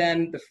 And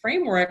then the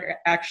framework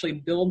actually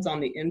builds on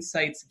the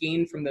insights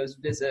gained from those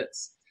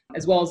visits,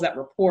 as well as that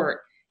report.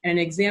 And an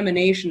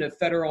examination of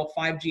federal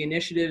 5G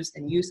initiatives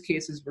and use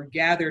cases were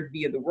gathered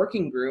via the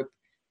working group.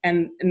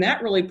 And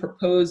that really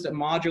proposed a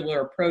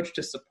modular approach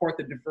to support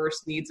the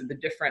diverse needs of the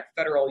different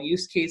federal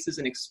use cases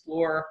and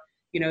explore,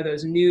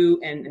 those new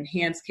and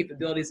enhanced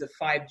capabilities of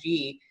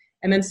 5G.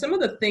 And then some of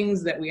the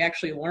things that we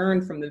actually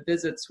learned from the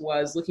visits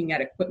was looking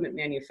at equipment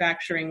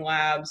manufacturing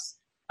labs,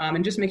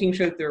 and just making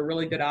sure that they're a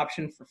really good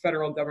option for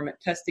federal government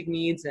testing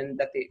needs and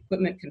that the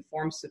equipment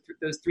conforms to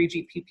those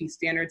 3GPP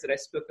standards that I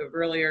spoke of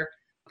earlier,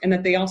 and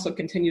that they also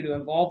continue to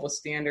evolve with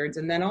standards.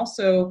 And then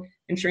also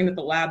ensuring that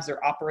the labs are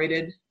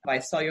operated by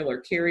cellular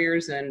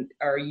carriers and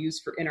are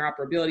used for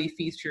interoperability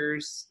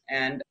features,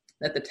 and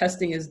that the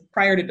testing is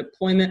prior to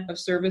deployment of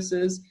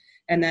services.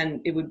 And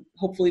then it would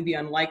hopefully be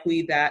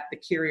unlikely that the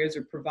carriers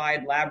would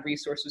provide lab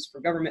resources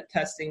for government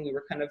testing. We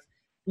were kind of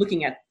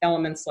looking at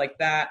elements like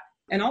that.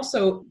 And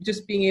also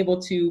just being able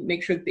to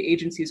make sure that the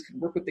agencies could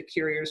work with the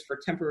carriers for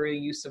temporary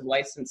use of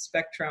licensed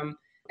spectrum.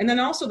 And then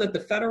also that the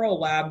federal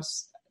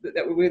labs,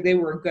 they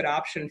were a good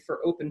option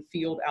for open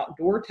field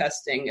outdoor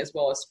testing, as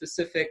well as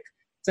specific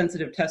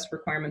sensitive test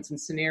requirements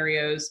and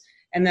scenarios.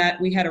 And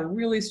that we had a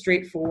really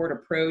straightforward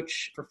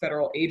approach for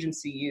federal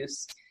agency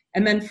use.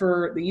 And then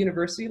for the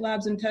university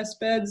labs and test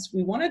beds,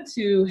 we wanted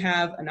to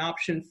have an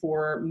option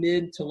for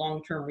mid to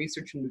long-term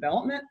research and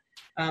development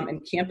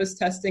and campus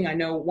testing. I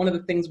know one of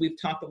the things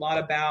we've talked a lot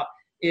about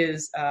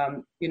is,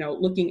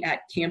 looking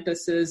at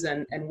campuses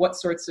and what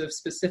sorts of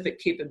specific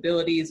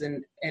capabilities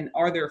and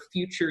are there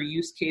future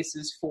use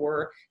cases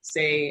for,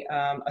 say,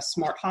 a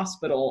smart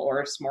hospital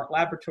or a smart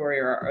laboratory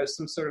or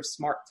some sort of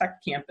smart tech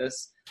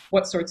campus.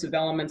 What sorts of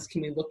elements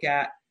can we look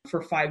at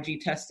for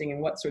 5G testing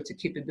and what sorts of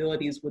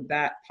capabilities would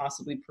that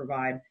possibly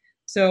provide?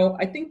 So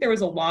I think there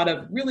was a lot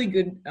of really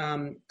good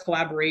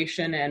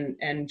collaboration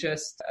and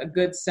just a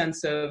good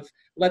sense of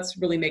let's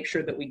really make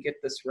sure that we get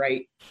this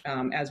right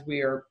as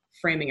we are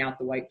framing out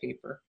the white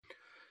paper.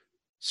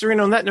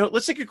 Serena, on that note,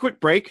 let's take a quick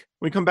break.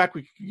 When we come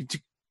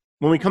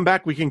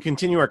back, we can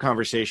continue our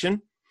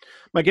conversation.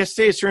 My guest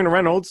today is Serena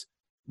Reynolds,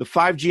 the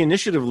 5G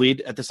initiative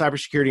lead at the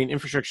Cybersecurity and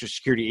Infrastructure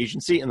Security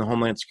Agency in the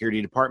Homeland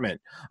Security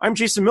Department. I'm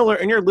Jason Miller,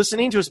 and you're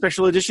listening to a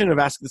special edition of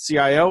Ask the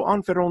CIO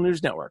on Federal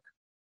News Network.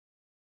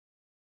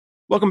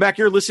 Welcome back.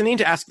 You're listening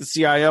to Ask the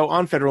CIO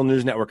on Federal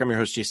News Network. I'm your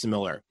host, Jason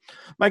Miller.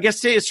 My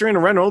guest today is Serena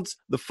Reynolds,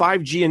 the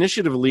 5G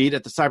initiative lead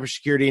at the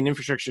Cybersecurity and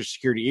Infrastructure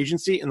Security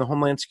Agency in the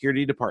Homeland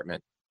Security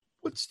Department.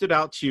 What stood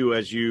out to you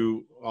as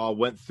you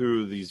went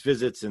through these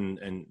visits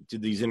and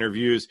did these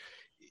interviews?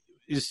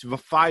 Is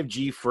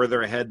 5G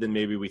further ahead than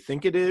maybe we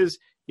think it is?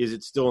 Is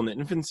it still in the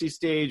infancy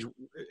stage?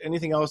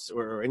 Anything else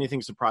or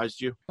anything surprised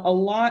you? A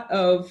lot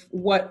of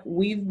what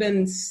we've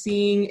been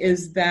seeing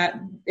is that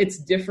it's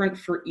different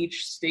for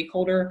each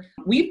stakeholder.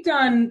 We've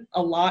done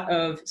a lot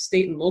of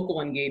state and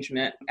local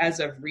engagement as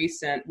of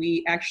recent.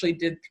 We actually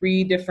did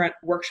 3 different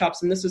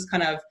workshops, and this was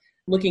kind of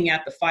looking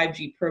at the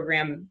 5G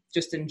program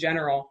just in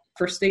general.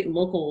 For state and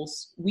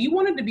locals, we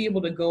wanted to be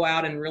able to go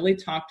out and really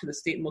talk to the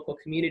state and local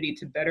community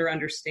to better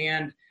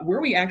understand where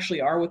we actually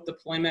are with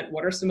deployment,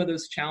 what are some of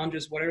those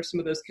challenges, what are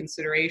some of those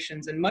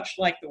considerations, and much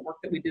like the work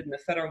that we did in the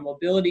Federal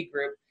Mobility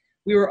Group,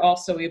 we were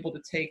also able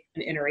to take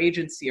an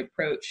interagency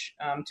approach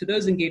to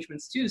those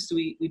engagements too. So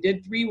we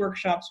did 3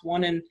 workshops,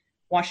 one in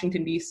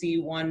Washington, D.C.,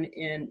 one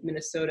in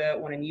Minnesota,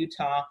 one in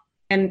Utah.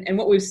 And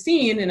what we've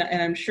seen, and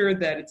I'm sure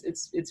that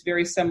it's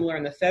very similar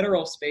in the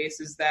federal space,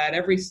 is that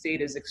every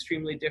state is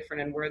extremely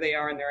different in where they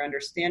are in their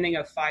understanding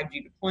of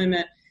 5G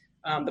deployment.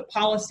 The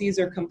policies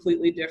are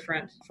completely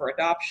different for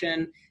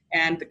adoption,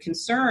 and the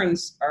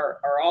concerns are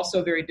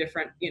also very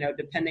different,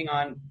 depending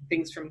on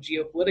things from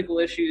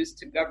geopolitical issues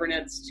to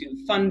governance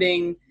to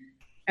funding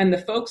and the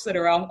folks that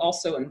are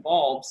also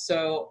involved.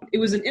 So it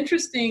was an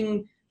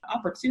interesting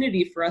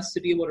opportunity for us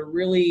to be able to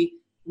really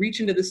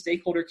reach into the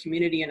stakeholder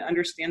community and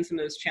understand some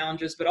of those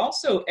challenges, but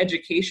also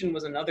education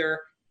was another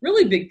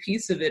really big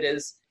piece of it,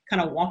 is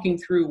kind of walking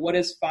through what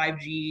is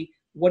 5G,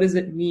 what does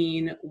it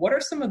mean, what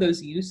are some of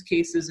those use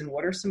cases, and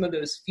what are some of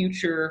those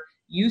future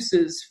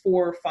uses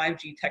for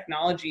 5G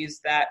technologies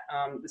that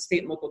the state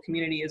and local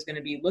community is going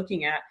to be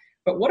looking at.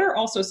 But what are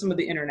also some of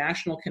the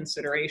international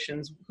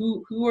considerations?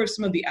 Who are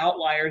some of the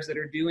outliers that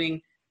are doing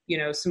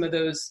some of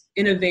those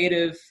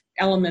innovative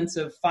elements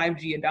of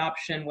 5G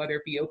adoption, whether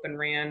it be Open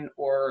RAN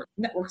or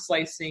network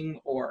slicing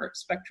or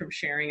spectrum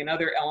sharing and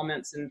other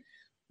elements, and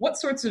what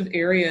sorts of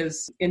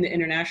areas in the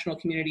international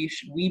community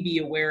should we be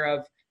aware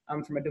of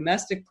from a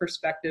domestic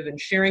perspective, and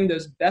sharing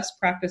those best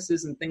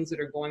practices and things that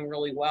are going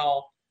really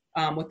well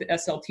with the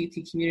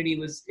SLTT community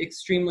was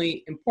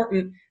extremely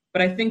important.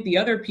 But I think the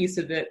other piece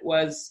of it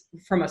was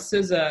from a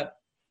CISA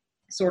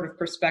sort of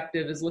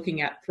perspective is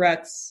looking at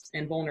threats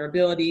and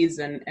vulnerabilities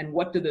and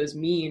what do those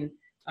mean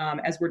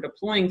as we're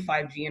deploying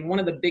 5G. And one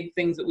of the big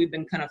things that we've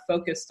been kind of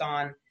focused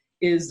on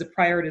is the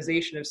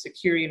prioritization of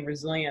security and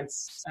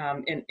resilience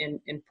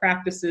in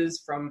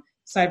practices, from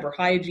cyber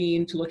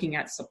hygiene to looking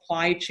at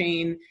supply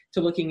chain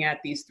to looking at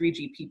these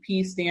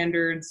 3GPP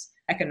standards,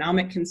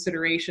 economic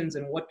considerations,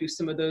 and what do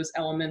some of those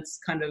elements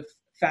kind of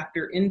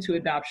factor into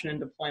adoption and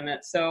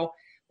deployment. So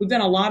we've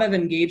done a lot of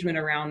engagement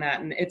around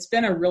that, and it's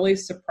been a really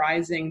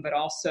surprising but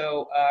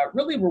also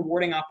really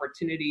rewarding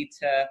opportunity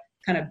to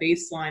kind of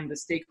baseline the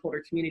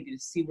stakeholder community to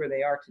see where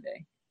they are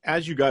today.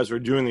 As you guys were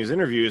doing these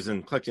interviews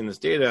and collecting this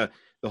data,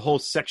 the whole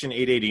Section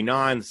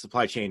 889, the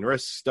supply chain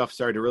risk stuff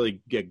started to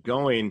really get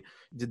going.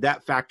 Did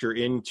that factor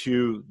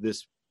into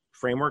this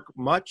framework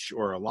much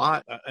or a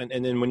lot?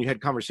 And then when you had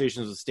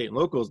conversations with state and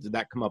locals, did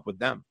that come up with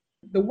them?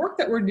 The work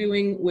that we're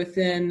doing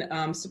within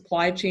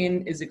supply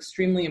chain is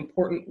extremely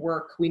important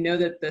work. We know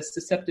that the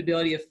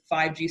susceptibility of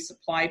 5G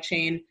supply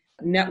chain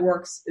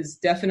networks is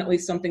definitely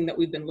something that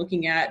we've been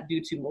looking at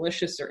due to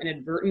malicious or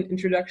inadvertent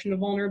introduction of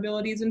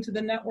vulnerabilities into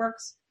the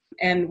networks.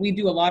 And we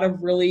do a lot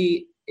of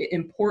really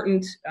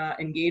important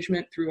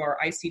engagement through our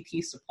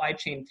ICT supply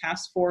chain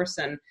task force.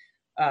 And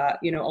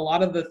a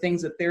lot of the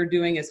things that they're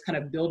doing is kind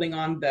of building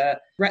on the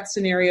threat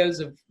scenarios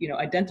of,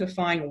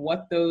 identifying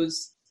what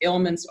those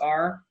elements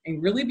are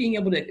and really being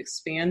able to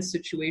expand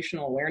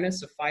situational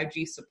awareness of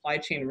 5G supply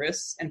chain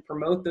risks and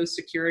promote those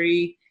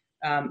security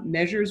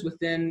measures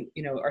within,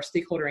 our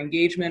stakeholder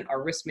engagement,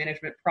 our risk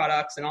management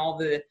products, and all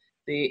the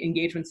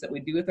engagements that we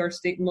do with our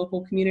state and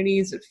local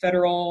communities at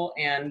federal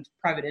and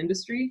private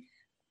industry.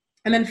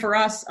 And then for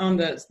us on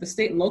the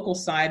state and local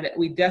side,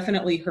 we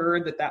definitely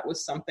heard that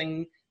was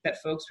something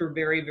that folks were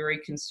very, very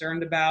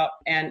concerned about,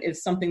 and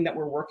is something that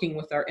we're working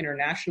with our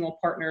international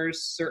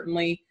partners,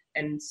 certainly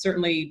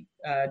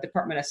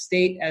Department of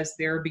State as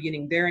they're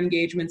beginning their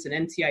engagements,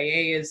 and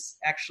NTIA is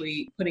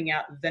actually putting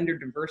out vendor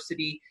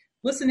diversity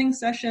listening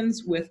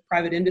sessions with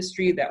private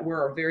industry that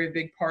we're a very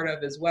big part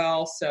of as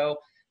well. So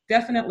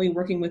definitely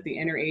working with the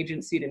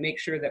interagency to make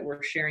sure that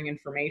we're sharing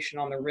information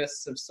on the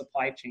risks of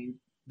supply chain.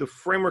 The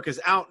framework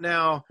is out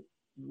now.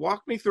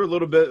 Walk me through a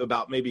little bit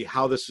about maybe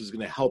how this is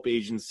going to help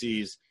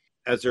agencies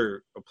as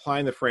they're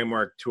applying the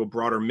framework to a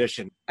broader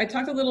mission. I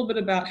talked a little bit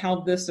about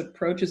how this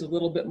approach is a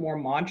little bit more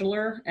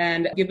modular,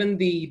 and given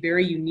the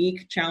very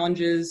unique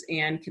challenges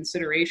and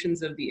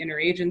considerations of the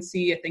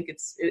interagency, I think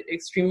it's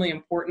extremely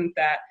important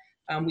that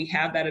we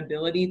have that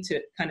ability to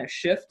kind of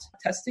shift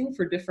testing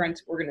for different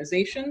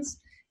organizations.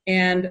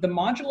 And the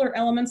modular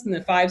elements in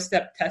the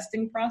 5-step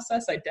testing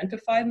process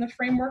identified in the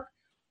framework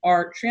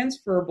are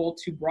transferable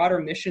to broader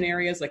mission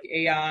areas like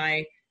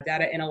AI,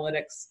 data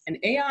analytics. And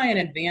AI and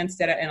advanced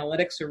data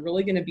analytics are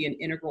really going to be an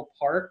integral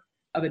part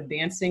of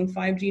advancing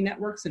 5G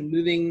networks and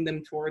moving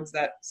them towards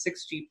that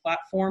 6G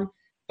platform.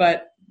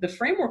 But the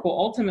framework will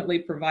ultimately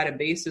provide a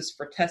basis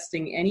for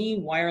testing any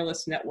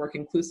wireless network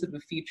inclusive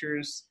of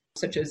features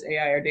such as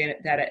AI or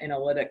data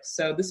analytics.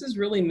 So this is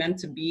really meant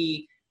to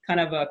be kind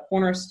of a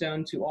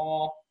cornerstone to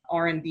all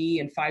R&D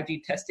and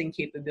 5G testing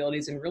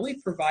capabilities, and really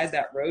provide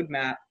that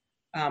roadmap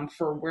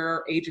for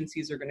where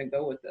agencies are going to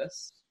go with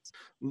this.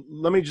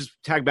 Let me just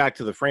tag back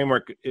to the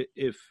framework.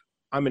 If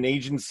I'm an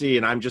agency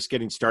and I'm just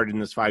getting started in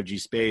this 5G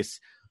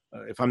space,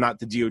 if I'm not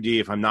the DoD,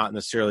 if I'm not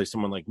necessarily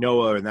someone like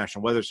NOAA or the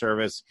National Weather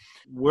Service,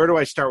 where do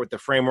I start with the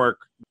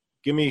framework?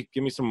 Give me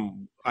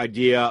some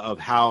idea of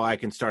how I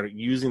can start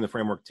using the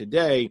framework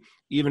today,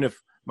 even if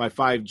my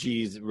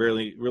 5G is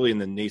really in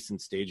the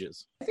nascent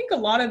stages. I think a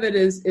lot of it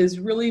is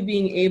really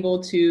being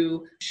able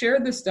to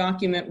share this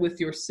document with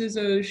your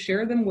CISOs,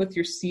 share them with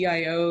your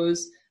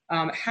CIOs,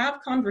 have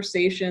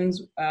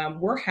conversations.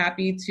 We're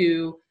happy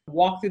to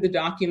walk through the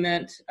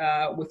document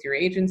with your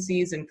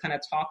agencies and kind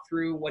of talk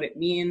through what it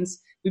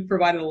means. We've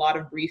provided a lot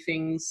of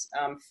briefings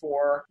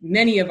for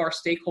many of our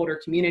stakeholder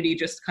community,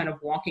 just kind of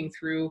walking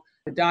through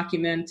the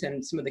document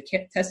and some of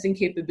the testing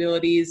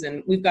capabilities.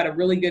 And we've got a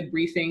really good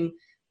briefing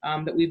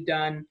that we've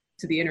done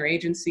to the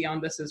interagency on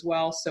this as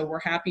well. So we're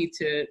happy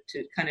to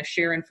kind of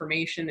share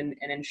information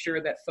and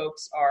ensure that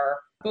folks are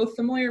both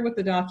familiar with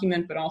the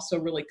document, but also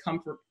really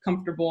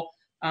comfortable.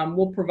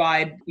 We'll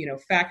provide,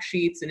 fact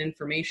sheets and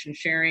information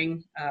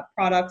sharing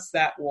products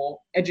that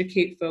will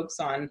educate folks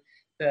on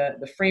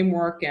the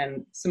framework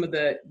and some of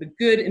the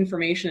good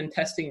information and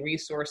testing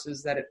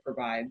resources that it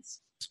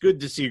provides. It's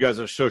good to see you guys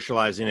are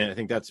socializing it. I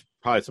think that's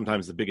probably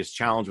sometimes the biggest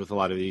challenge with a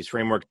lot of these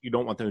frameworks. You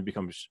don't want them to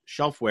become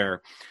shelfware.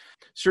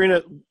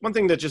 Serena, one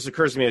thing that just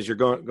occurs to me as you're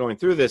going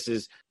through this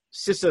is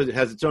CISA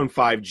has its own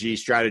 5G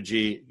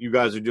strategy. You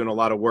guys are doing a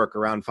lot of work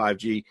around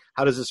 5G.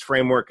 How does this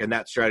framework and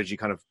that strategy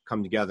kind of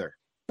come together?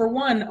 For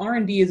one,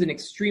 R&D is an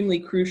extremely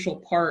crucial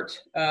part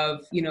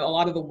of, a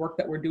lot of the work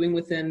that we're doing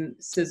within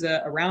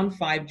CISA around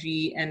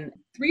 5G. And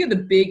three of the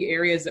big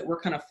areas that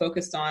we're kind of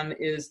focused on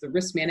is the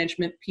risk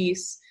management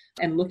piece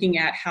and looking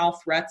at how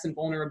threats and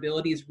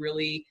vulnerabilities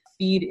really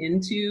feed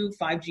into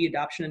 5G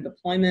adoption and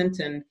deployment,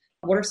 and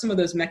what are some of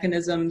those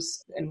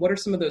mechanisms and what are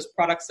some of those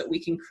products that we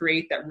can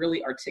create that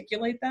really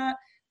articulate that.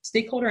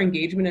 Stakeholder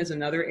engagement is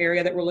another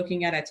area that we're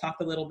looking at. I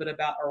talked a little bit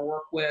about our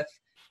work with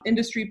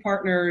industry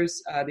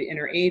partners, the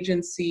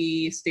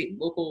interagency, state and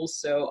locals.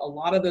 So a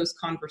lot of those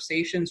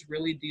conversations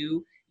really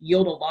do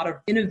yield a lot of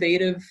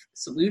innovative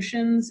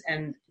solutions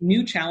and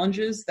new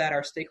challenges that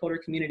our stakeholder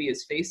community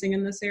is facing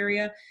in this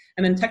area.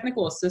 And then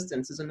technical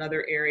assistance is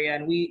another area.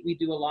 And we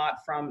do a lot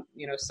from,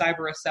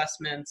 cyber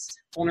assessments,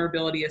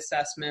 vulnerability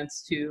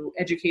assessments to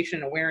education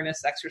and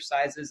awareness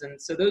exercises. And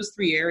so those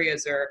three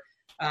areas are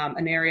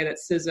an area that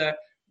CISA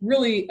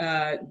really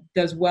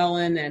does well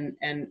in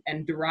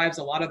and derives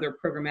a lot of their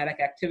programmatic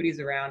activities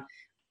around.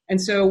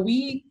 And so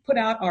we put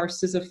out our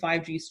CISA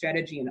 5G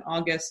strategy in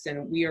August,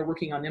 and we are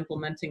working on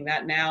implementing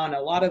that now. And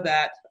a lot of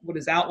that, what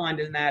is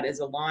outlined in that, is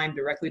aligned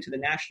directly to the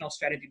national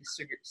strategy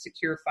to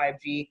secure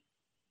 5G.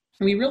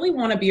 And we really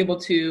want to be able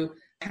to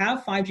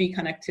have 5G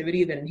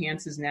connectivity that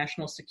enhances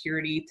national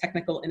security,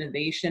 technical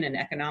innovation, and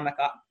economic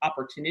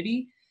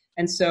opportunity.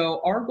 And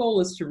so our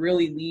goal is to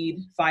really lead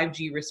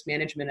 5G risk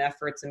management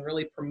efforts and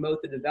really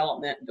promote the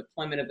development and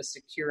deployment of a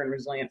secure and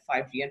resilient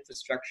 5G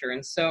infrastructure.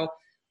 And so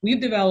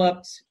we've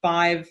developed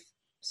 5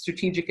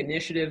 strategic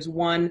initiatives.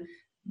 One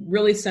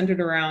really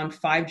centered around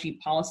 5G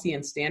policy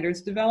and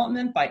standards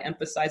development by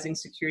emphasizing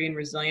security and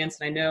resilience.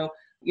 And I know,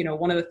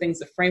 one of the things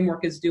the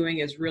framework is doing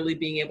is really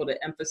being able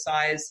to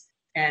emphasize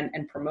and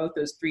promote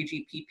those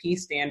 3GPP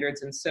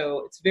standards. And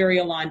so it's very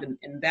aligned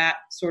in that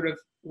sort of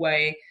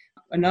way.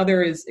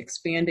 Another is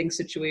expanding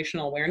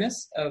situational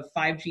awareness of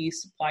 5G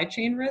supply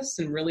chain risks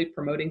and really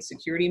promoting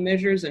security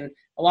measures. And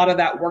a lot of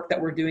that work that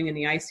we're doing in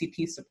the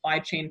ICT Supply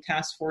Chain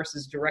Task Force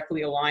is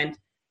directly aligned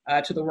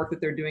to the work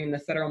that they're doing in the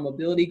Federal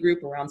Mobility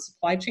Group around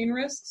supply chain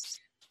risks.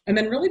 And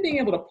then really being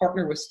able to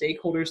partner with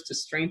stakeholders to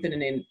strengthen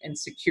and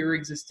secure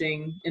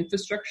existing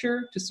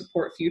infrastructure to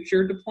support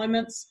future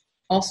deployments.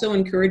 Also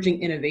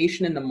encouraging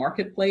innovation in the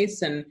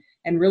marketplace and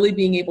really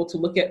being able to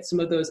look at some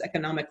of those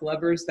economic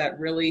levers that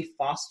really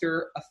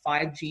foster a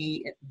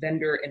 5G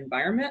vendor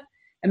environment.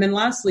 And then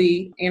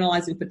lastly,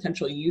 analyzing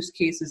potential use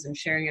cases and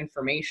sharing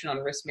information on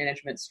risk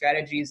management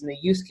strategies. And the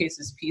use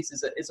cases piece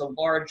is a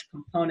large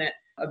component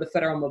of the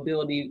Federal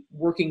Mobility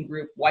Working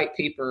Group white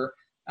paper.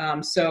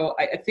 So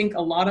I think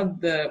a lot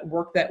of the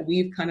work that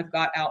we've kind of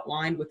got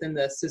outlined within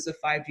the CISA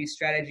 5G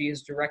strategy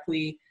is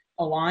directly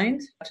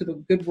aligned to the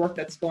good work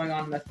that's going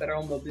on in the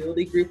Federal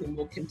Mobility Group, and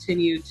we'll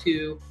continue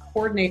to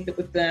coordinate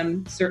with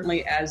them,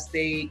 certainly as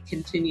they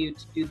continue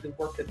to do the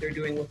work that they're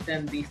doing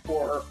within the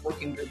 4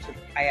 working groups that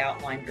I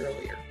outlined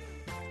earlier.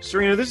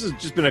 Serena, this has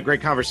just been a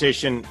great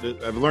conversation.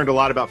 I've learned a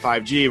lot about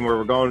 5G and where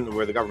we're going,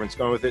 where the government's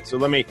going with it. So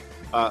let me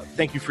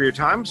thank you for your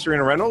time.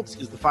 Serena Reynolds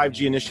is the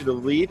 5G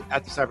initiative lead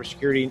at the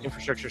Cybersecurity and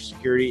Infrastructure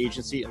Security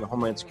Agency in the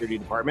Homeland Security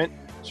Department.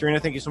 Serena,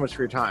 thank you so much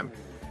for your time.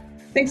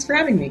 Thanks for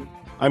having me.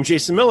 I'm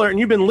Jason Miller, and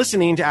you've been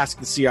listening to Ask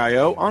the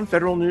CIO on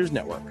Federal News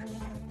Network.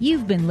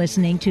 You've been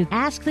listening to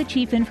Ask the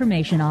Chief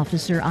Information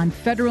Officer on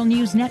Federal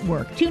News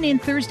Network. Tune in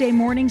Thursday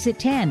mornings at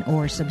 10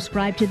 or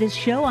subscribe to this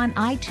show on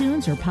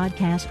iTunes or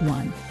Podcast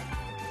One.